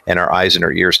hearts and our eyes and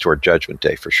our ears toward Judgment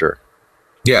Day, for sure.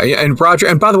 Yeah, and Roger,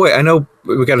 and by the way, I know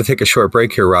we got to take a short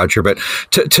break here, Roger, but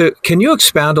can you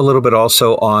expound a little bit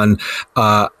also on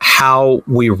how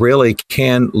we really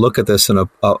can look at this in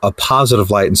a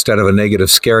positive light instead of a negative,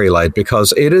 scary light?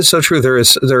 Because it is so true. There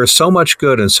is so much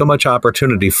good and so much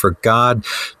opportunity for God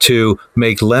to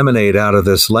make lemonade out of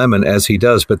this lemon as he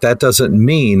does, but that doesn't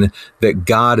mean that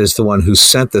God is the one who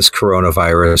sent this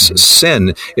coronavirus.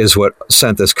 Sin is what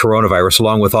sent this coronavirus,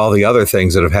 along with all the other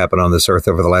things that have happened on this earth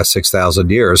over the last 6,000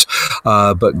 years.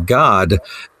 But God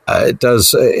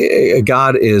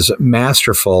is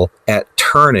masterful at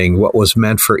turning what was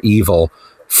meant for evil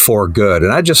for good.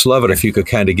 And I just love it if you could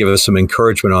kind of give us some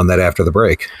encouragement on that after the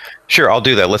break. Sure, I'll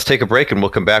do that. Let's take a break, and we'll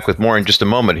come back with more in just a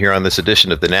moment here on this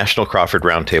edition of the National Crawford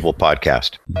Roundtable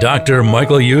podcast. Dr.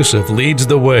 Michael Youssef leads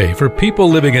the way for people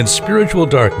living in spiritual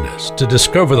darkness to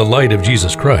discover the light of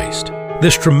Jesus Christ.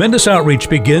 This tremendous outreach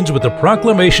begins with the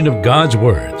proclamation of God's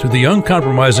Word through the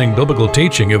uncompromising biblical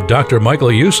teaching of Dr.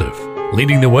 Michael Youssef.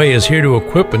 Leading the Way is here to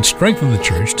equip and strengthen the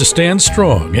church to stand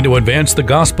strong and to advance the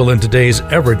gospel in today's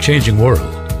ever-changing world.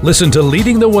 Listen to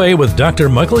Leading the Way with Dr.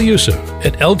 Michael Youssef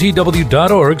at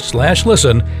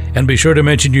ltw.org/listen, and be sure to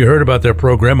mention you heard about their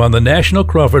program on the National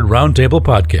Crawford Roundtable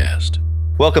podcast.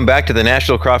 Welcome back to the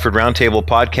National Crawford Roundtable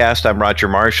podcast. I'm Roger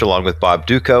Marsh, along with Bob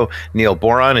Duco, Neil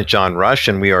Boron, and John Rush,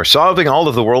 and we are solving all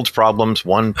of the world's problems,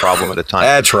 one problem at a time.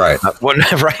 That's right.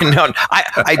 Right now,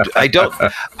 I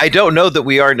don't know that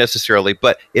we are necessarily,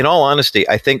 but in all honesty,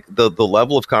 I think the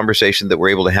level of conversation that we're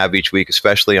able to have each week,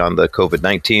 especially on the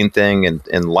COVID-19 thing, and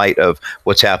in light of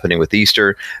what's happening with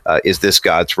Easter, is this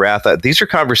God's wrath? These are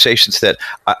conversations that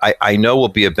I know will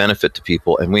be a benefit to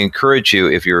people, and we encourage you,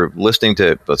 if you're listening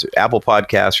to Apple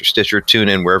Podcasts or Stitcher, tune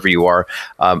in wherever you are.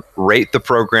 Rate the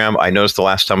program. I noticed the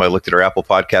last time I looked at our Apple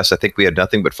Podcasts, I think we had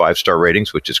nothing but 5-star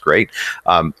ratings, which is great.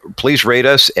 Please rate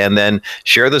us, and then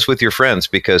share this with your friends,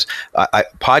 because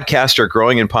podcasts are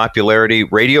growing in popularity.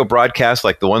 Radio broadcasts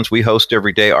like the ones we host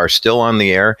every day are still on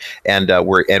the air, and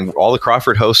all the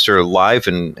Crawford hosts are live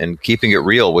and keeping it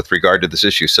real with regard to this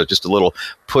issue. So just a little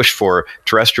push for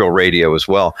terrestrial radio as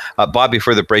well. Bob,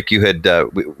 before the break, you had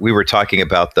we were talking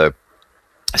about the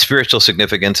spiritual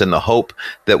significance and the hope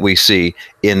that we see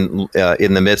in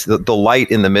the midst, the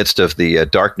light in the midst of the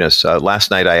darkness.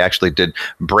 Last night, I actually did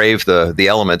brave the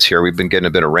elements here. We've been getting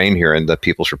a bit of rain here in the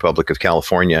People's Republic of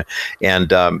California,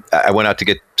 and I went out to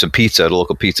get some pizza at a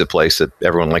local pizza place that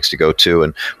everyone likes to go to,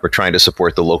 and we're trying to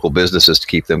support the local businesses to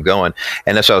keep them going.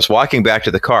 And as I was walking back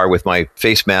to the car with my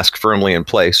face mask firmly in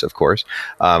place, of course,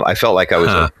 I felt like I was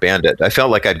a bandit. I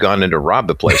felt like I'd gone in to rob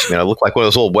the place. I looked like one of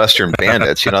those old Western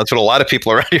bandits. That's what a lot of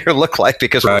people around here look like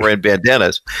because we're wearing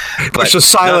bandanas. But it's a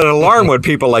silent alarm when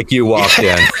people like you walk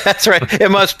in. That's right. It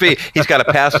must be. He's got a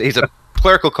pass. He's a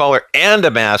clerical collar and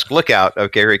a mask. Look out.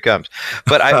 Okay, here he comes.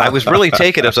 But I was really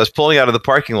taken as I was pulling out of the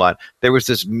parking lot. There was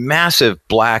this massive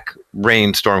black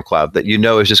rain storm cloud that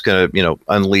is just going to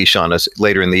unleash on us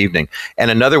later in the evening, and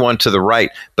another one to the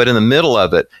right. But in the middle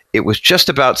of it, it was just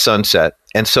about sunset.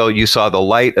 And so you saw the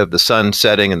light of the sun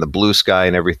setting and the blue sky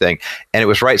and everything. And it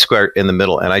was right square in the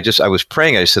middle. And I was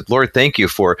praying. I said, Lord, thank you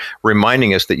for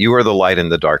reminding us that you are the light in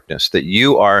the darkness, that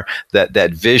you are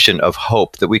that vision of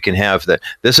hope that we can have, that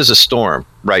this is a storm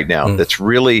right now that's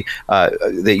really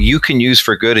that you can use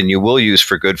for good and you will use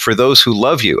for good for those who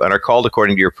love you and are called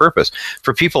according to your purpose.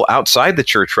 For people outside the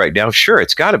church right now, sure,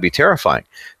 it's got to be terrifying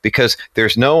because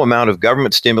there's no amount of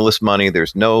government stimulus money.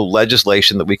 There's no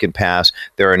legislation that we can pass.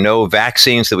 There are no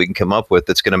vaccines that we can come up with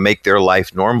that's going to make their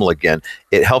life normal again.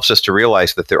 It helps us to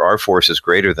realize that there are forces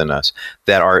greater than us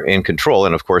that are in control.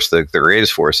 And of course, the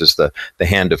greatest force is the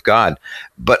hand of God.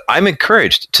 But I'm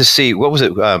encouraged to see, what was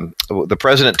it? The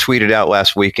president tweeted out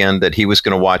last weekend that he was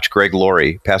going to watch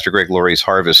Pastor Greg Laurie's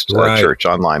Harvest Church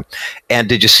online. And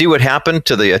did you see what happened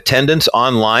to the attendance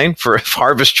online for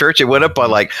Harvest Church? It went up by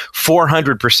like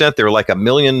 400%. There were like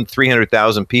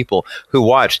 1,300,000 people who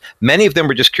watched. Many of them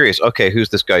were just curious. Okay, who's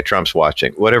this guy Trump's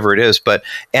watching? Whatever it is.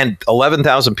 And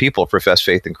 11,000 people professed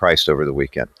faith in Christ over the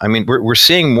weekend. We're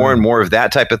seeing more and more of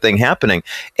that type of thing happening.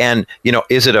 And,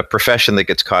 is it a profession that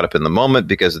gets caught up in the moment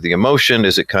because of the emotion?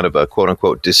 Is it kind of a quote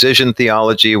unquote decision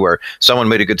theology where someone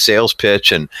made a good sales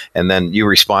pitch and then you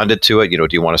responded to it? Do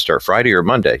you want to start Friday or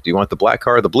Monday? Do you want the black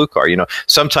car or the blue car?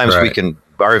 Sometimes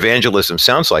our evangelism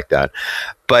sounds like that.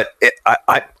 But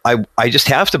I just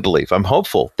have to believe, I'm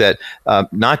hopeful that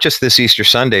not just this Easter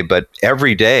Sunday, but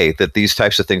every day that these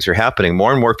types of things are happening,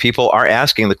 more and more people are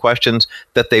asking the questions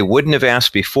that they wouldn't have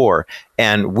asked before.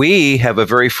 And we have a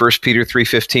very 1 Peter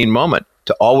 3:15 moment.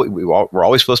 We're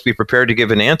always supposed to be prepared to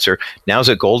give an answer. Now's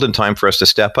a golden time for us to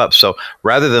step up. So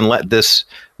rather than let this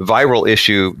viral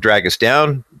issue drag us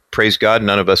down, praise God,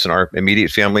 none of us in our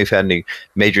immediate family have had any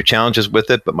major challenges with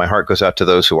it, but my heart goes out to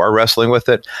those who are wrestling with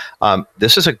it.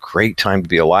 This is a great time to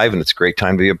be alive, and it's a great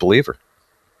time to be a believer.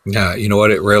 Yeah, you know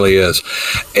what? It really is.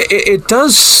 It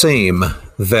does seem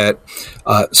that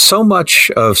so much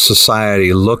of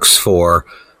society looks for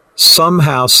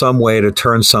somehow, some way to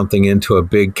turn something into a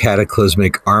big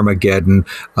cataclysmic Armageddon.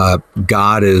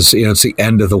 God is, it's the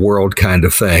end of the world kind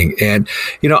of thing. And,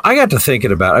 I got to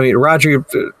thinking about, Roger,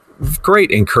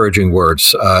 great encouraging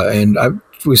words. And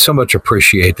we so much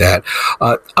appreciate that.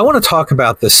 I want to talk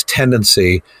about this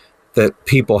tendency that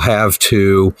people have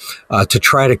to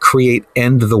try to create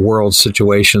end of the world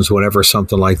situations whenever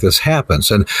something like this happens.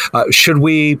 And should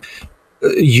we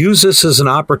use this as an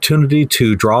opportunity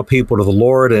to draw people to the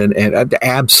Lord? And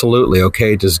absolutely,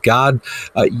 okay. Does God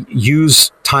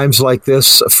use times like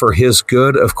this for his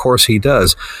good? Of course he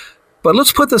does. But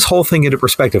let's put this whole thing into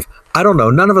perspective. I don't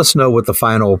know. None of us know what the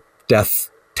final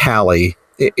death tally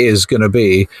is going to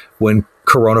be when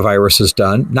coronavirus is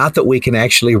done. Not that we can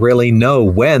actually really know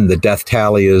when the death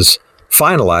tally is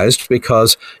finalized,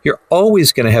 because you're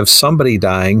always going to have somebody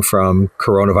dying from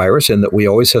coronavirus, and that we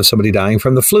always have somebody dying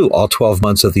from the flu all 12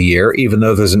 months of the year. Even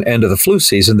though there's an end of the flu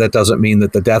season, that doesn't mean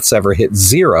that the deaths ever hit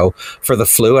zero for the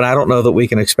flu. And I don't know that we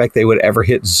can expect they would ever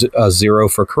hit zero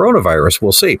for coronavirus.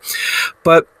 We'll see.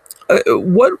 But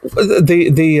what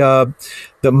the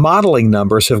modeling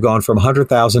numbers have gone from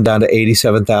 100,000 down to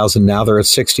 87,000. Now they're at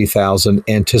 60,000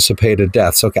 anticipated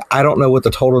deaths. Okay, I don't know what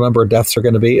the total number of deaths are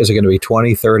going to be. Is it going to be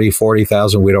 20, 30,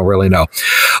 40,000? We don't really know.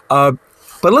 But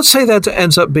let's say that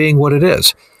ends up being what it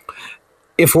is.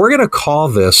 If we're going to call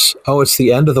this, it's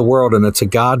the end of the world and it's a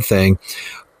God thing,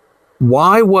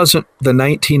 why wasn't the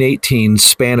 1918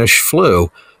 Spanish flu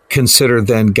considered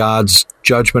then God's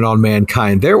judgment on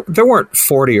mankind? There weren't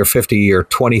 40 or 50 or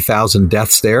 20,000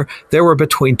 deaths there. There were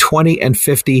between 20 and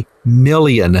 50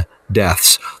 million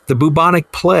deaths. The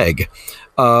bubonic plague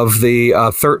of the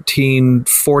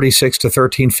 1346 to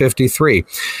 1353,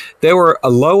 there were a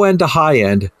low end to high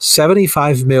end,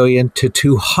 75 million to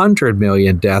 200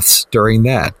 million deaths during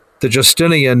that. The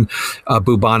Justinian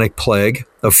bubonic plague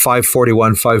of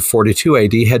 541, 542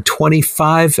 AD had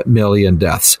 25 million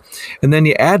deaths. And then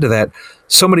you add to that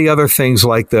so many other things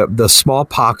like the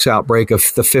smallpox outbreak of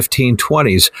the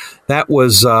 1520s. That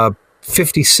was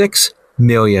 56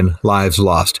 million lives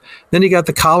lost. Then you got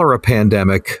the cholera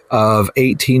pandemic of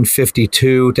 1852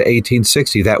 to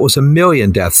 1860. That was 1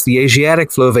 million deaths. The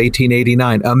Asiatic flu of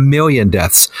 1889, 1 million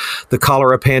deaths. The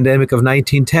cholera pandemic of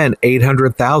 1910,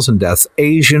 800,000 deaths.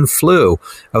 Asian flu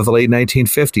of the late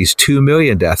 1950s, 2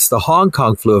 million deaths. The Hong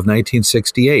Kong flu of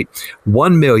 1968,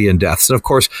 1 million deaths. And of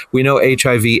course, we know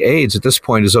HIV/AIDS at this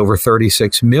point is over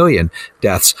 36 million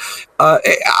deaths.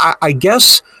 I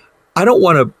guess I don't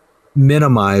want to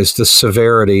minimize the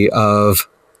severity of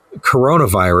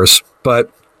coronavirus,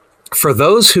 but for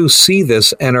those who see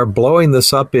this and are blowing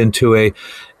this up into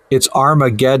it's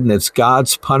Armageddon, it's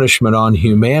God's punishment on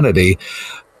humanity,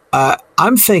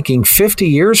 I'm thinking 50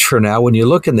 years from now, when you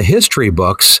look in the history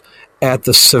books at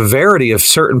the severity of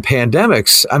certain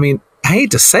pandemics, I mean, I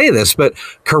hate to say this, but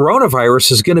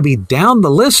coronavirus is going to be down the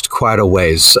list quite a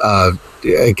ways,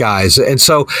 guys. And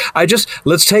so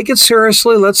let's take it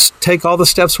seriously. Let's take all the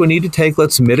steps we need to take.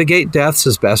 Let's mitigate deaths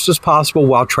as best as possible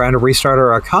while trying to restart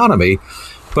our economy.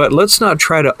 But let's not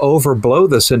try to overblow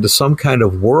this into some kind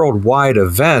of worldwide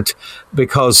event,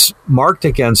 because marked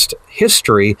against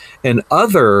history and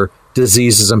other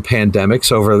diseases and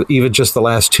pandemics over even just the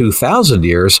last 2,000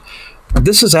 years,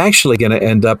 this is actually going to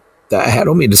end up, I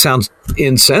don't mean to sound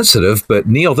insensitive, but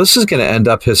Neil, this is going to end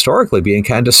up historically being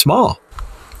kind of small.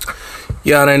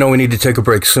 Yeah, and I know we need to take a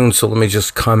break soon, so let me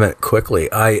just comment quickly.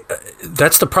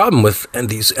 That's the problem with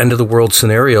these end-of-the-world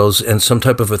scenarios and some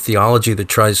type of a theology that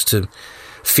tries to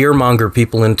fearmonger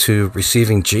people into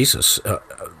receiving Jesus.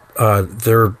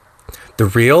 They're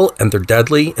real, and they're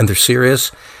deadly, and they're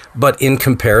serious, but in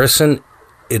comparison,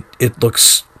 it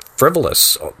looks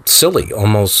frivolous, silly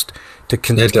almost, to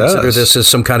consider this as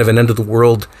some kind of an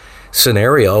end-of-the-world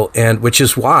scenario, and which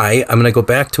is why, I'm going to go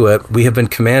back to it, we have been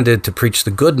commanded to preach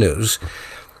the good news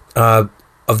of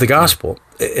the gospel.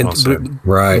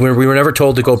 Right. We were never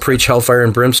told to go preach hellfire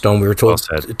and brimstone. We were told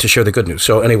to share the good news.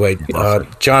 So anyway,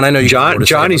 John, I know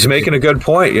Johnny's making a good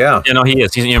point. Yeah. He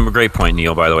is. He's a great point,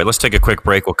 Neil, by the way. Let's take a quick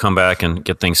break. We'll come back and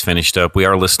get things finished up. We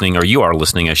are listening, or you are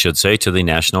listening, I should say, to the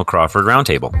National Crawford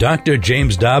Roundtable. Dr.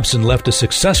 James Dobson left a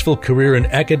successful career in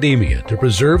academia to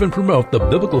preserve and promote the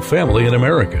biblical family in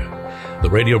America. The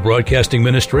radio broadcasting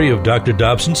ministry of Dr.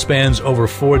 Dobson spans over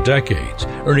 4 decades,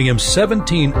 earning him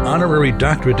 17 honorary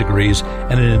doctorate degrees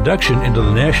and an induction into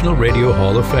the National Radio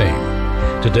Hall of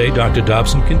Fame. Today, Dr.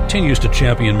 Dobson continues to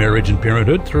champion marriage and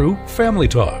parenthood through Family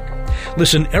Talk.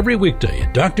 Listen every weekday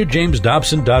at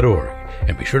drjamesdobson.org,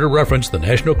 and be sure to reference the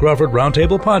National Crawford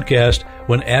Roundtable podcast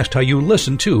when asked how you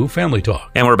listen to Family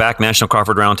Talk. And we're back, National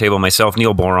Crawford Roundtable. Myself,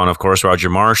 Neil Boron, of course, Roger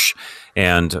Marsh,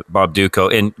 and Bob Duco.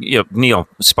 And Neil,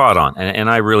 spot on. And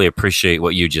I really appreciate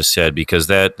what you just said, because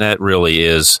that really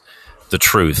is the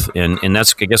truth. And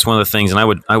that's, I guess, one of the things. And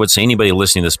I would say anybody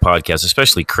listening to this podcast,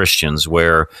 especially Christians,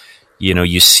 where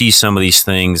you see some of these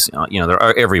things,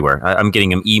 they're everywhere. I'm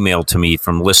getting them emailed to me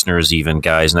from listeners, even,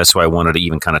 guys, and that's why I wanted to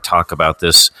even kind of talk about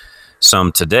this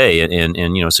some today,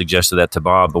 and suggested that to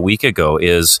Bob a week ago.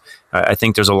 Is I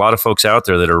think there's a lot of folks out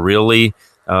there that are really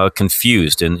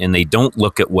confused, and they don't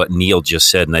look at what Neil just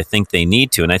said, and I think they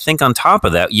need to. And I think on top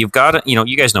of that, you've got to,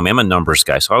 you guys know me, I'm a numbers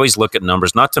guy, so I always look at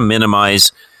numbers, not to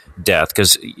minimize death,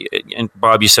 because, and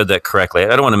Bob, you said that correctly, I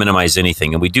don't want to minimize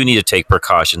anything, and we do need to take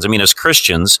precautions. I mean, as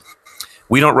Christians,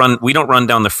 we don't run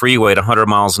down the freeway at 100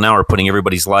 miles an hour, putting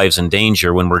everybody's lives in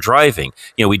danger when we're driving.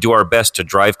 We do our best to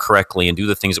drive correctly and do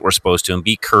the things that we're supposed to and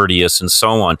be courteous and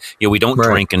so on. We don't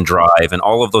drink and drive and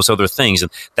all of those other things.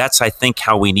 And that's, I think,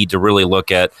 how we need to really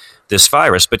look at this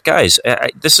virus. But guys,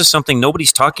 this is something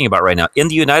nobody's talking about right now in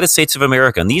the United States of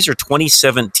America. And these are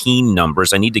 2017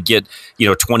 numbers. I need to get,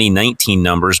 2019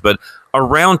 numbers, but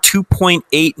around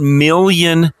 2.8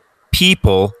 million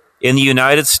people in the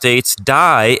United States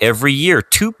die every year,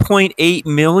 2.8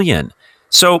 million.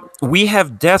 So we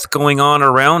have death going on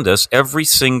around us every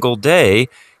single day,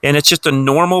 and it's just a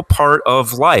normal part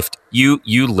of life. You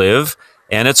live,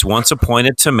 and it's once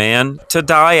appointed to man to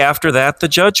die. After that, the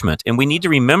judgment. And we need to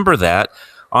remember that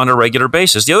on a regular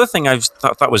basis. The other thing I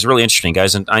thought was really interesting,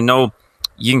 guys, and I know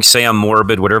you can say I'm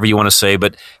morbid, whatever you want to say,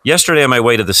 but yesterday on my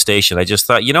way to the station, I just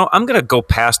thought, I'm going to go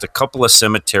past a couple of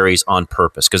cemeteries on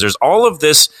purpose, because there's all of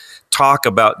this talk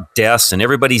about deaths and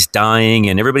everybody's dying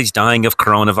of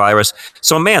coronavirus.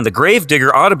 So, man, the grave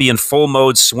digger ought to be in full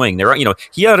mode swing.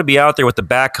 He ought to be out there with the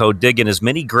backhoe digging as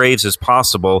many graves as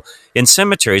possible in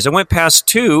cemeteries. I went past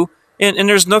 2, and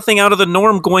there's nothing out of the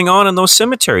norm going on in those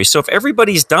cemeteries. So if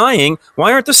everybody's dying,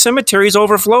 why aren't the cemeteries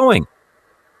overflowing?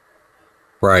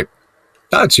 Right.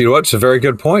 It's a very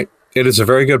good point. It is a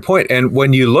very good point. And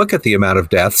when you look at the amount of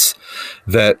deaths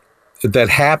that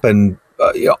happen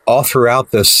all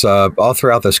throughout this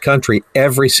country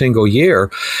every single year.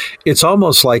 It's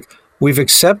almost like we've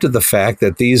accepted the fact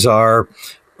that these are,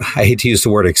 I hate to use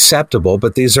the word acceptable,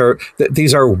 but these are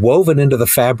woven into the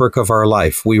fabric of our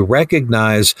life. We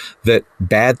recognize that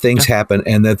bad things happen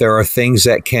and that there are things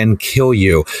that can kill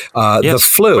you. The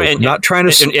flu, not trying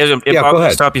to... go ahead. I want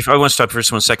to stop you for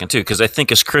just 1 second, too, because I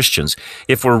think as Christians,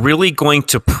 if we're really going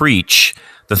to preach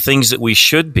the things that we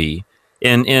should be,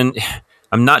 and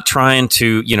I'm not trying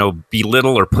to,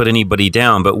 belittle or put anybody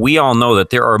down, but we all know that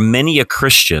there are many a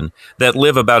Christian that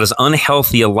live about as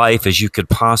unhealthy a life as you could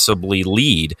possibly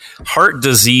lead. Heart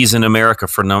disease in America,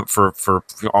 for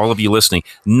all of you listening,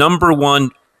 number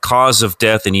one cause of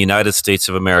death in the United States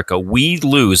of America. We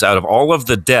lose, out of all of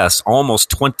the deaths,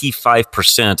 almost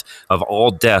 25% of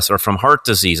all deaths are from heart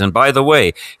disease. And by the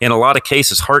way, in a lot of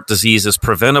cases, heart disease is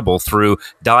preventable through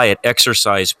diet,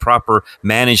 exercise, proper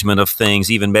management of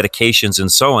things, even medications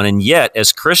and so on. And yet,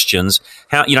 as Christians,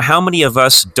 how many of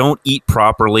us don't eat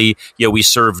properly? We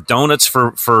serve donuts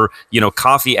for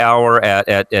coffee hour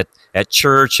at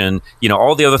church, and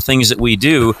all the other things that we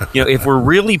do. If we're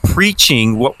really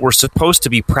preaching what we're supposed to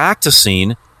be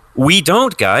practicing, we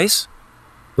don't, guys.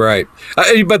 Right.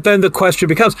 But then the question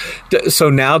becomes, so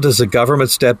now does the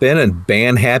government step in and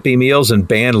ban Happy Meals and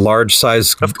ban large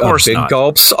size big not.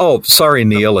 Gulps? Oh, sorry,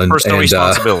 Neil and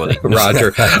responsibility.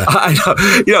 Roger.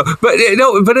 I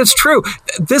know, but it's true.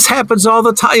 This happens all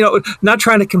the time. Not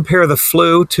trying to compare the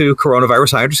flu to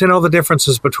coronavirus. I understand all the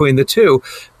differences between the two,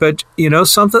 but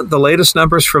something, the latest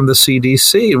numbers from the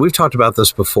CDC, and we've talked about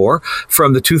this before,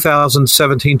 from the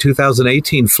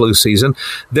 2017-2018 flu season,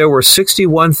 there were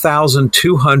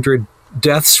 61,200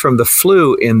 deaths from the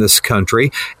flu in this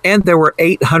country, and there were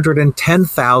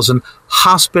 810,000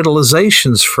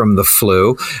 hospitalizations from the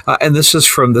flu, and this is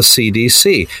from the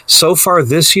CDC. So far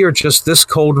this year, just this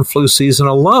cold and flu season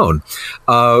alone,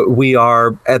 we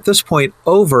are at this point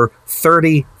over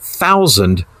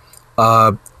 30,000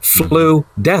 flu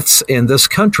deaths in this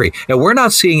country. Now, we're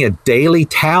not seeing a daily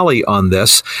tally on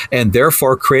this, and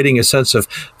therefore creating a sense of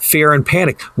fear and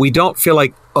panic. We don't feel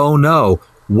like, oh no,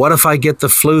 what if I get the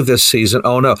flu this season?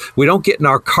 Oh no. We don't get in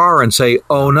our car and say,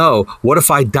 oh no, what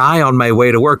if I die on my way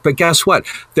to work? But guess what?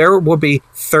 There will be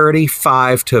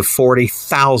 35 to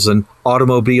 40,000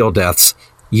 automobile deaths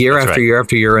year after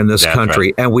year in this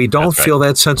country. And we don't feel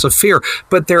that sense of fear.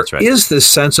 But there is this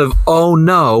sense of, oh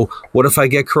no, what if I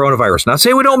get coronavirus? Not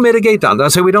saying we don't mitigate that,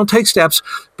 not saying we don't take steps,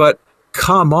 but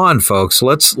come on, folks,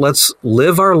 let's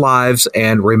live our lives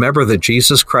and remember that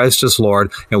Jesus Christ is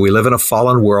Lord, and we live in a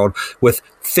fallen world with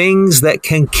things that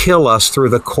can kill us through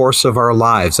the course of our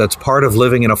lives. That's part of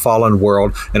living in a fallen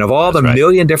world. And of all the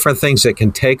million different things that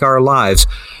can take our lives,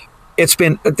 there's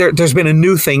been a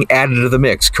new thing added to the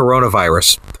mix,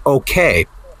 coronavirus. Okay,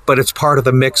 but it's part of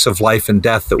the mix of life and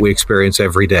death that we experience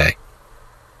every day.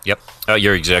 Yep,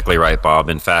 you're exactly right, Bob.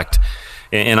 In fact,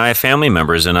 and I have family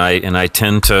members, and I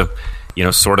tend to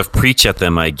sort of preach at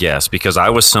them, I guess, because I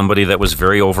was somebody that was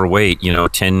very overweight,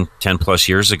 10 plus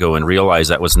years ago, and realized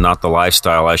that was not the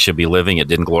lifestyle I should be living. It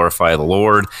didn't glorify the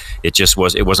Lord. It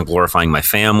wasn't glorifying my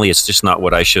family. It's just not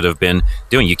what I should have been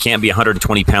doing. You can't be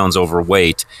 120 pounds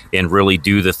overweight and really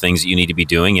do the things that you need to be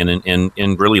doing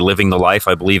and really living the life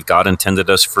I believe God intended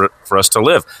us for us to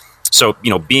live. So,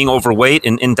 being overweight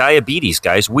and diabetes,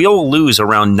 guys, we'll lose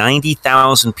around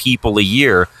 90,000 people a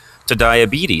year to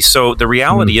diabetes. So the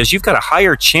reality is you've got a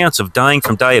higher chance of dying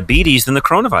from diabetes than the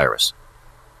coronavirus.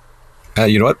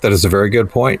 You know what? That is a very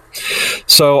good point.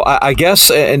 So I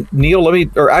guess, and Neil,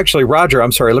 Roger,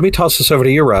 I'm sorry, let me toss this over to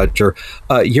you, Roger.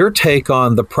 Your take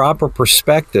on the proper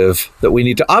perspective that we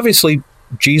need to, obviously,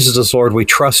 Jesus is Lord, we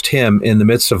trust him in the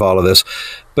midst of all of this.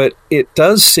 But it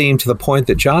does seem, to the point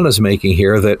that John is making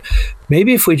here, that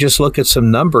maybe if we just look at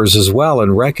some numbers as well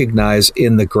and recognize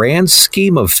in the grand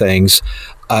scheme of things,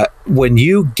 when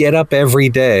you get up every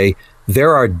day,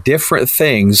 there are different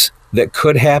things that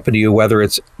could happen to you, whether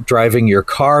it's driving your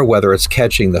car, whether it's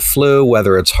catching the flu,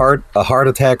 whether it's a heart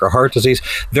attack or heart disease.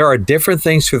 There are different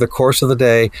things through the course of the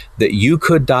day that you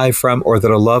could die from or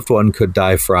that a loved one could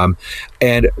die from.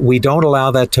 And we don't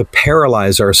allow that to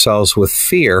paralyze ourselves with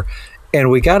fear. And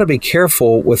we got to be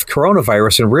careful with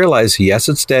coronavirus and realize, yes,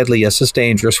 it's deadly. Yes, it's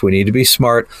dangerous. We need to be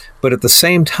smart. But at the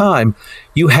same time,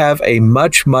 you have a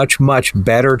much, much, much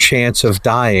better chance of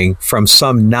dying from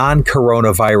some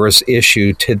non-coronavirus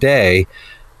issue today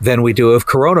than we do of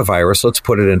coronavirus. Let's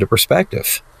put it into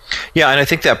perspective. Yeah, and I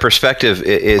think that perspective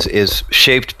is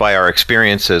shaped by our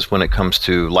experiences when it comes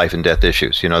to life and death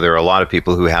issues. You know, there are a lot of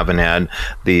people who haven't had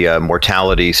the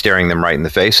mortality staring them right in the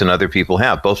face, and other people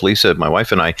have. Both Lisa, my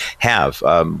wife, and I have.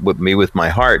 With my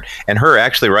heart, and her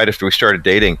actually right after we started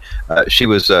dating, she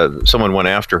was someone went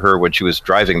after her when she was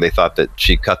driving. They thought that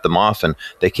she cut them off, and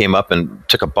they came up and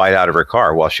took a bite out of her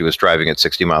car while she was driving at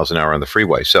 60 miles an hour on the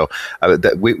freeway. So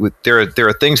there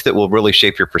are things that will really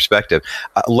shape your perspective.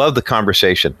 I love the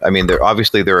conversation. I mean, there are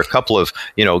a couple of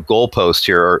goalposts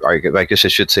here, or I guess I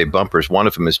should say bumpers. One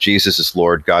of them is Jesus is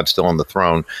Lord, God's still on the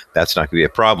throne. That's not going to be a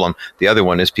problem. The other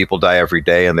one is people die every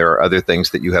day, and there are other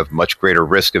things that you have much greater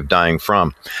risk of dying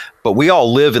from. But we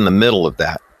all live in the middle of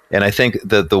that. And I think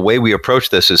the way we approach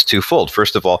this is twofold.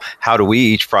 First of all, how do we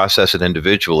each process it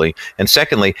individually? And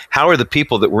secondly, how are the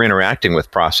people that we're interacting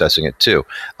with processing it too?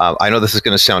 I know this is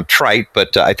going to sound trite,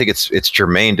 but I think it's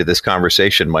germane to this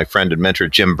conversation. My friend and mentor,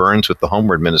 Jim Burns with the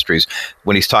Homeward Ministries,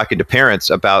 when he's talking to parents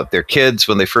about their kids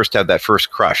when they first have that first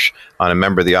crush on a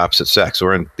member of the opposite sex,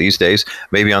 or in these days,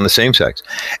 maybe on the same sex.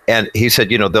 And he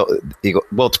said,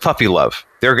 well, it's puppy love.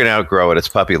 They're going to outgrow it. It's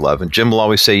puppy love. And Jim will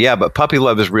always say, yeah, but puppy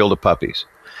love is real to puppies.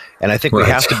 And I think we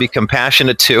have to be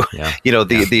compassionate to,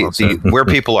 where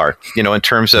people are, in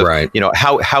terms of,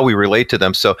 how we relate to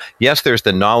them. So yes, there's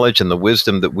the knowledge and the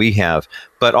wisdom that we have,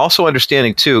 but also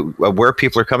understanding too where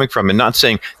people are coming from, and not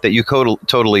saying that you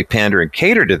totally pander and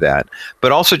cater to that,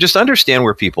 but also just understand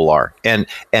where people are. And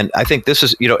I think this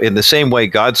is, in the same way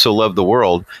God so loved the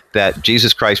world that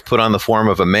Jesus Christ put on the form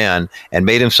of a man and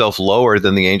made himself lower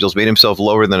than the angels, made himself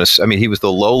lower than he was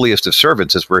the lowliest of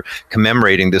servants, as we're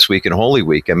commemorating this week in Holy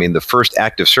Week. I mean, the first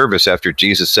act of service after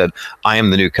Jesus said, I am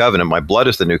the new covenant, my blood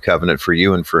is the new covenant for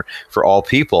you and for all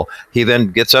people. He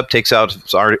then gets up, takes out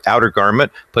his outer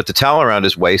garment, puts the towel around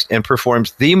his waist, and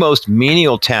performs the most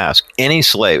menial task any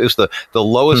slave. It was the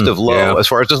lowest of low as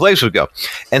far as the slaves would go.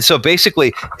 And so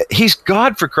basically, he's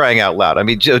God, for crying out loud. I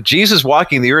mean, Jesus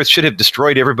walking the earth should have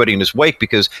destroyed everybody in his wake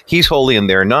because he's holy and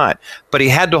they're not. But he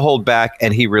had to hold back,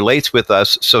 and he relates with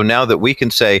us. So now that we can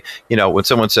say, when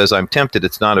someone says, I'm tempted,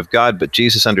 it's not of God, but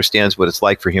Jesus understands what it's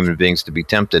like for human beings to be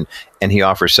tempted, and he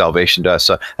offers salvation to us.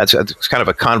 So that's kind of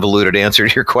a convoluted answer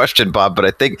to your question, Bob, but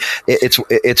I think it's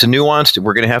nuanced.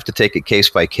 We're going to have to take it case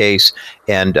by case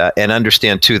and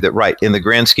understand too that, in the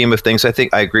grand scheme of things, I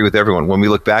think I agree with everyone. When we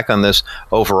look back on this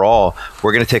overall,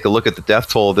 we're going to take a look at the death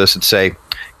toll of this and say,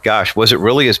 gosh, was it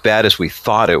really as bad as we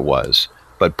thought it was?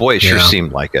 But boy, it sure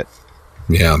seemed like it.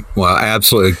 Yeah, well,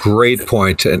 absolutely. Great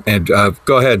point. And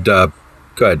go ahead. Go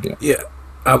ahead. Yeah,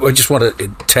 I just want to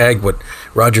tag what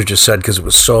Roger just said because it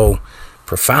was so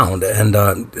profound, and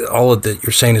all of that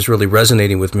you're saying is really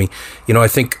resonating with me. I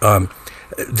think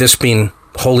this being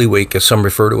Holy Week, as some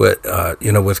refer to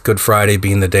it, with Good Friday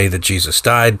being the day that Jesus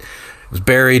died, was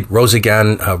buried, rose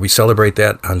again. We celebrate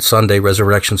that on Sunday,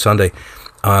 Resurrection Sunday.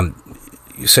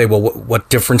 You say, well, what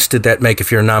difference did that make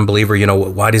if you're a non-believer?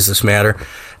 Why does this matter?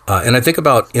 And I think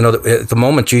about, at the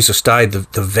moment Jesus died,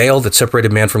 the veil that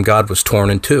separated man from God was torn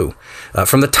in two,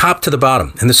 from the top to the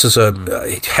bottom. And this is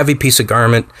a heavy piece of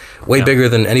garment, way bigger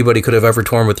than anybody could have ever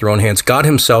torn with their own hands. God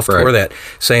himself tore that,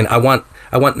 saying, I want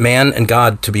man and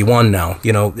God to be one now.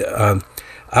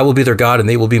 I will be their God and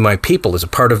they will be my people, as a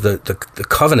part of the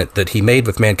covenant that he made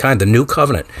with mankind, the new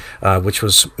covenant, which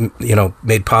was,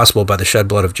 made possible by the shed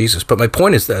blood of Jesus. But my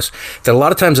point is this, that a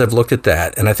lot of times I've looked at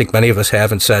that, and I think many of us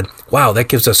have, and said, wow, that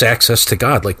gives us access to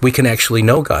God. Like, we can actually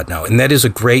know God now. And that is a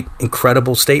great,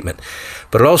 incredible statement.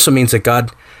 But it also means that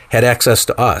God had access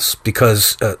to us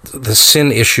because the sin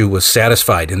issue was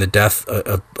satisfied in the death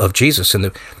of Jesus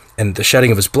and the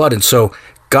shedding of his blood. And so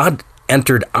God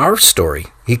entered our story.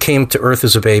 He came to earth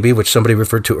as a baby, which somebody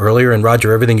referred to earlier. And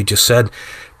Roger, everything you just said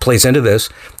plays into this.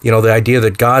 The idea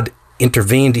that God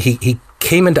intervened, he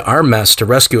came into our mess to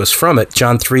rescue us from it.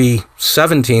 John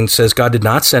 3:17 says God did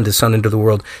not send his son into the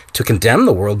world to condemn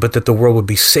the world, but that the world would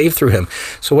be saved through him.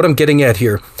 So what I'm getting at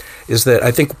here is that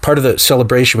I think part of the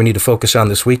celebration we need to focus on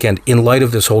this weekend, in light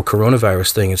of this whole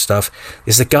coronavirus thing and stuff,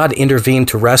 is that God intervened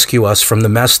to rescue us from the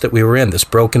mess that we were in, this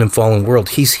broken and fallen world.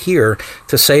 He's here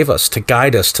to save us, to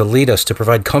guide us, to lead us, to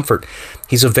provide comfort.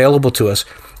 He's available to us,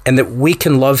 and that we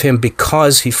can love him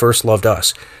because he first loved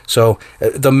us. So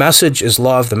the message is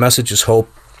love, the message is hope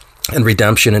and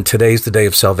redemption, and today's the day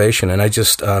of salvation. And I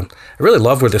just, I really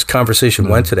love where this conversation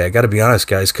went today. I got to be honest,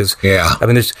 guys, because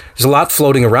there's a lot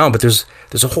floating around, but there's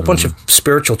a whole bunch of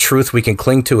spiritual truth we can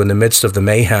cling to in the midst of the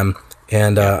mayhem.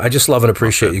 And I just love and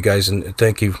appreciate you guys, and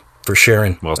thank you for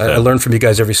sharing. I learn from you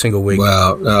guys every single week.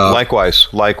 Likewise.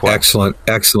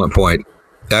 Excellent point.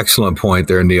 Excellent point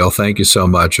there, Neil. Thank you so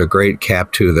much. A great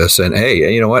cap to this. And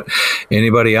hey, you know what?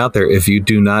 Anybody out there, if you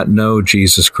do not know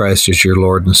Jesus Christ as your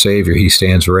Lord and Savior, he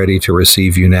stands ready to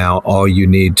receive you now. All you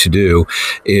need to do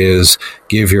is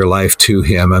give your life to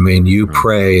him. I mean, you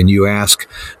pray and you ask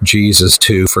Jesus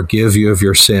to forgive you of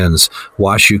your sins,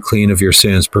 wash you clean of your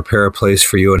sins, prepare a place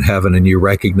for you in heaven, and you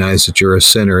recognize that you're a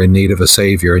sinner in need of a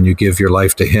Savior, and you give your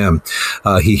life to him.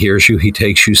 He hears you, he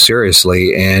takes you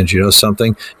seriously, and you know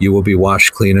something? You will be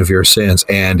washed clean of your sins,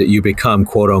 and you become,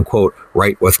 quote unquote,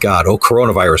 right with God. Oh,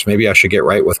 coronavirus, maybe I should get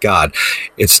right with God.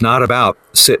 It's not about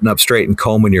sitting up straight and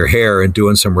combing your hair and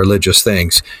doing some religious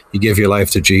things. You give your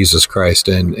life to Jesus Christ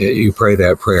and you pray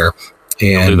that prayer,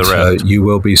 and you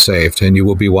will be saved and you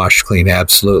will be washed clean.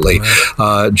 Absolutely.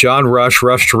 John Rush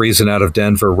to Reason out of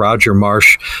Denver, Roger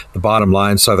Marsh, The Bottom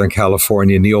Line, Southern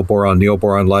California, Neil Boron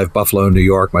Live, Buffalo, New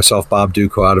York, myself, Bob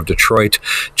Duco out of Detroit.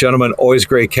 Gentlemen, always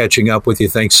great catching up with you.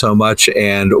 Thanks so much.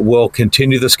 And we'll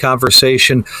continue this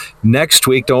conversation next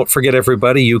week. Don't forget,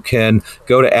 everybody, you can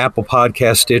go to Apple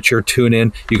Podcast, Stitcher,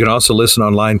 TuneIn. You can also listen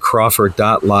online,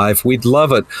 Crawford.live. We'd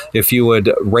love it if you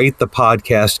would rate the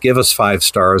podcast, give us 5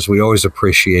 stars. We always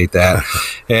appreciate that.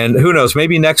 And who knows,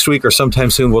 maybe next week or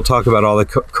sometime soon we'll talk about all the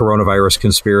coronavirus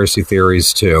conspiracy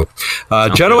theories too.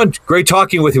 Gentlemen, great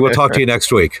talking with you. We'll talk to you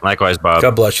next week. Likewise, Bob.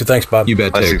 God bless you. Thanks, Bob. You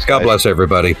bet, too. God bless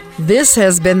everybody. This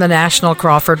has been the National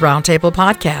Crawford Roundtable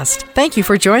Podcast. Thank you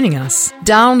for joining us.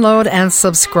 Download and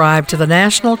subscribe to the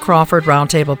National Crawford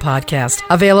Roundtable Podcast,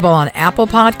 available on Apple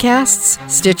Podcasts,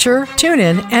 Stitcher,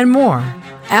 TuneIn, and more.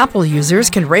 Apple users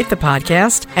can rate the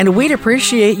podcast, and we'd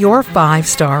appreciate your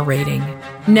 5-star rating.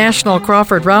 National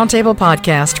Crawford Roundtable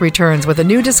Podcast returns with a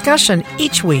new discussion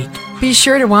each week. Be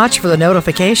sure to watch for the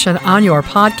notification on your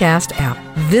podcast app.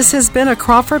 This has been a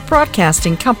Crawford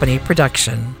Broadcasting Company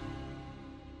production.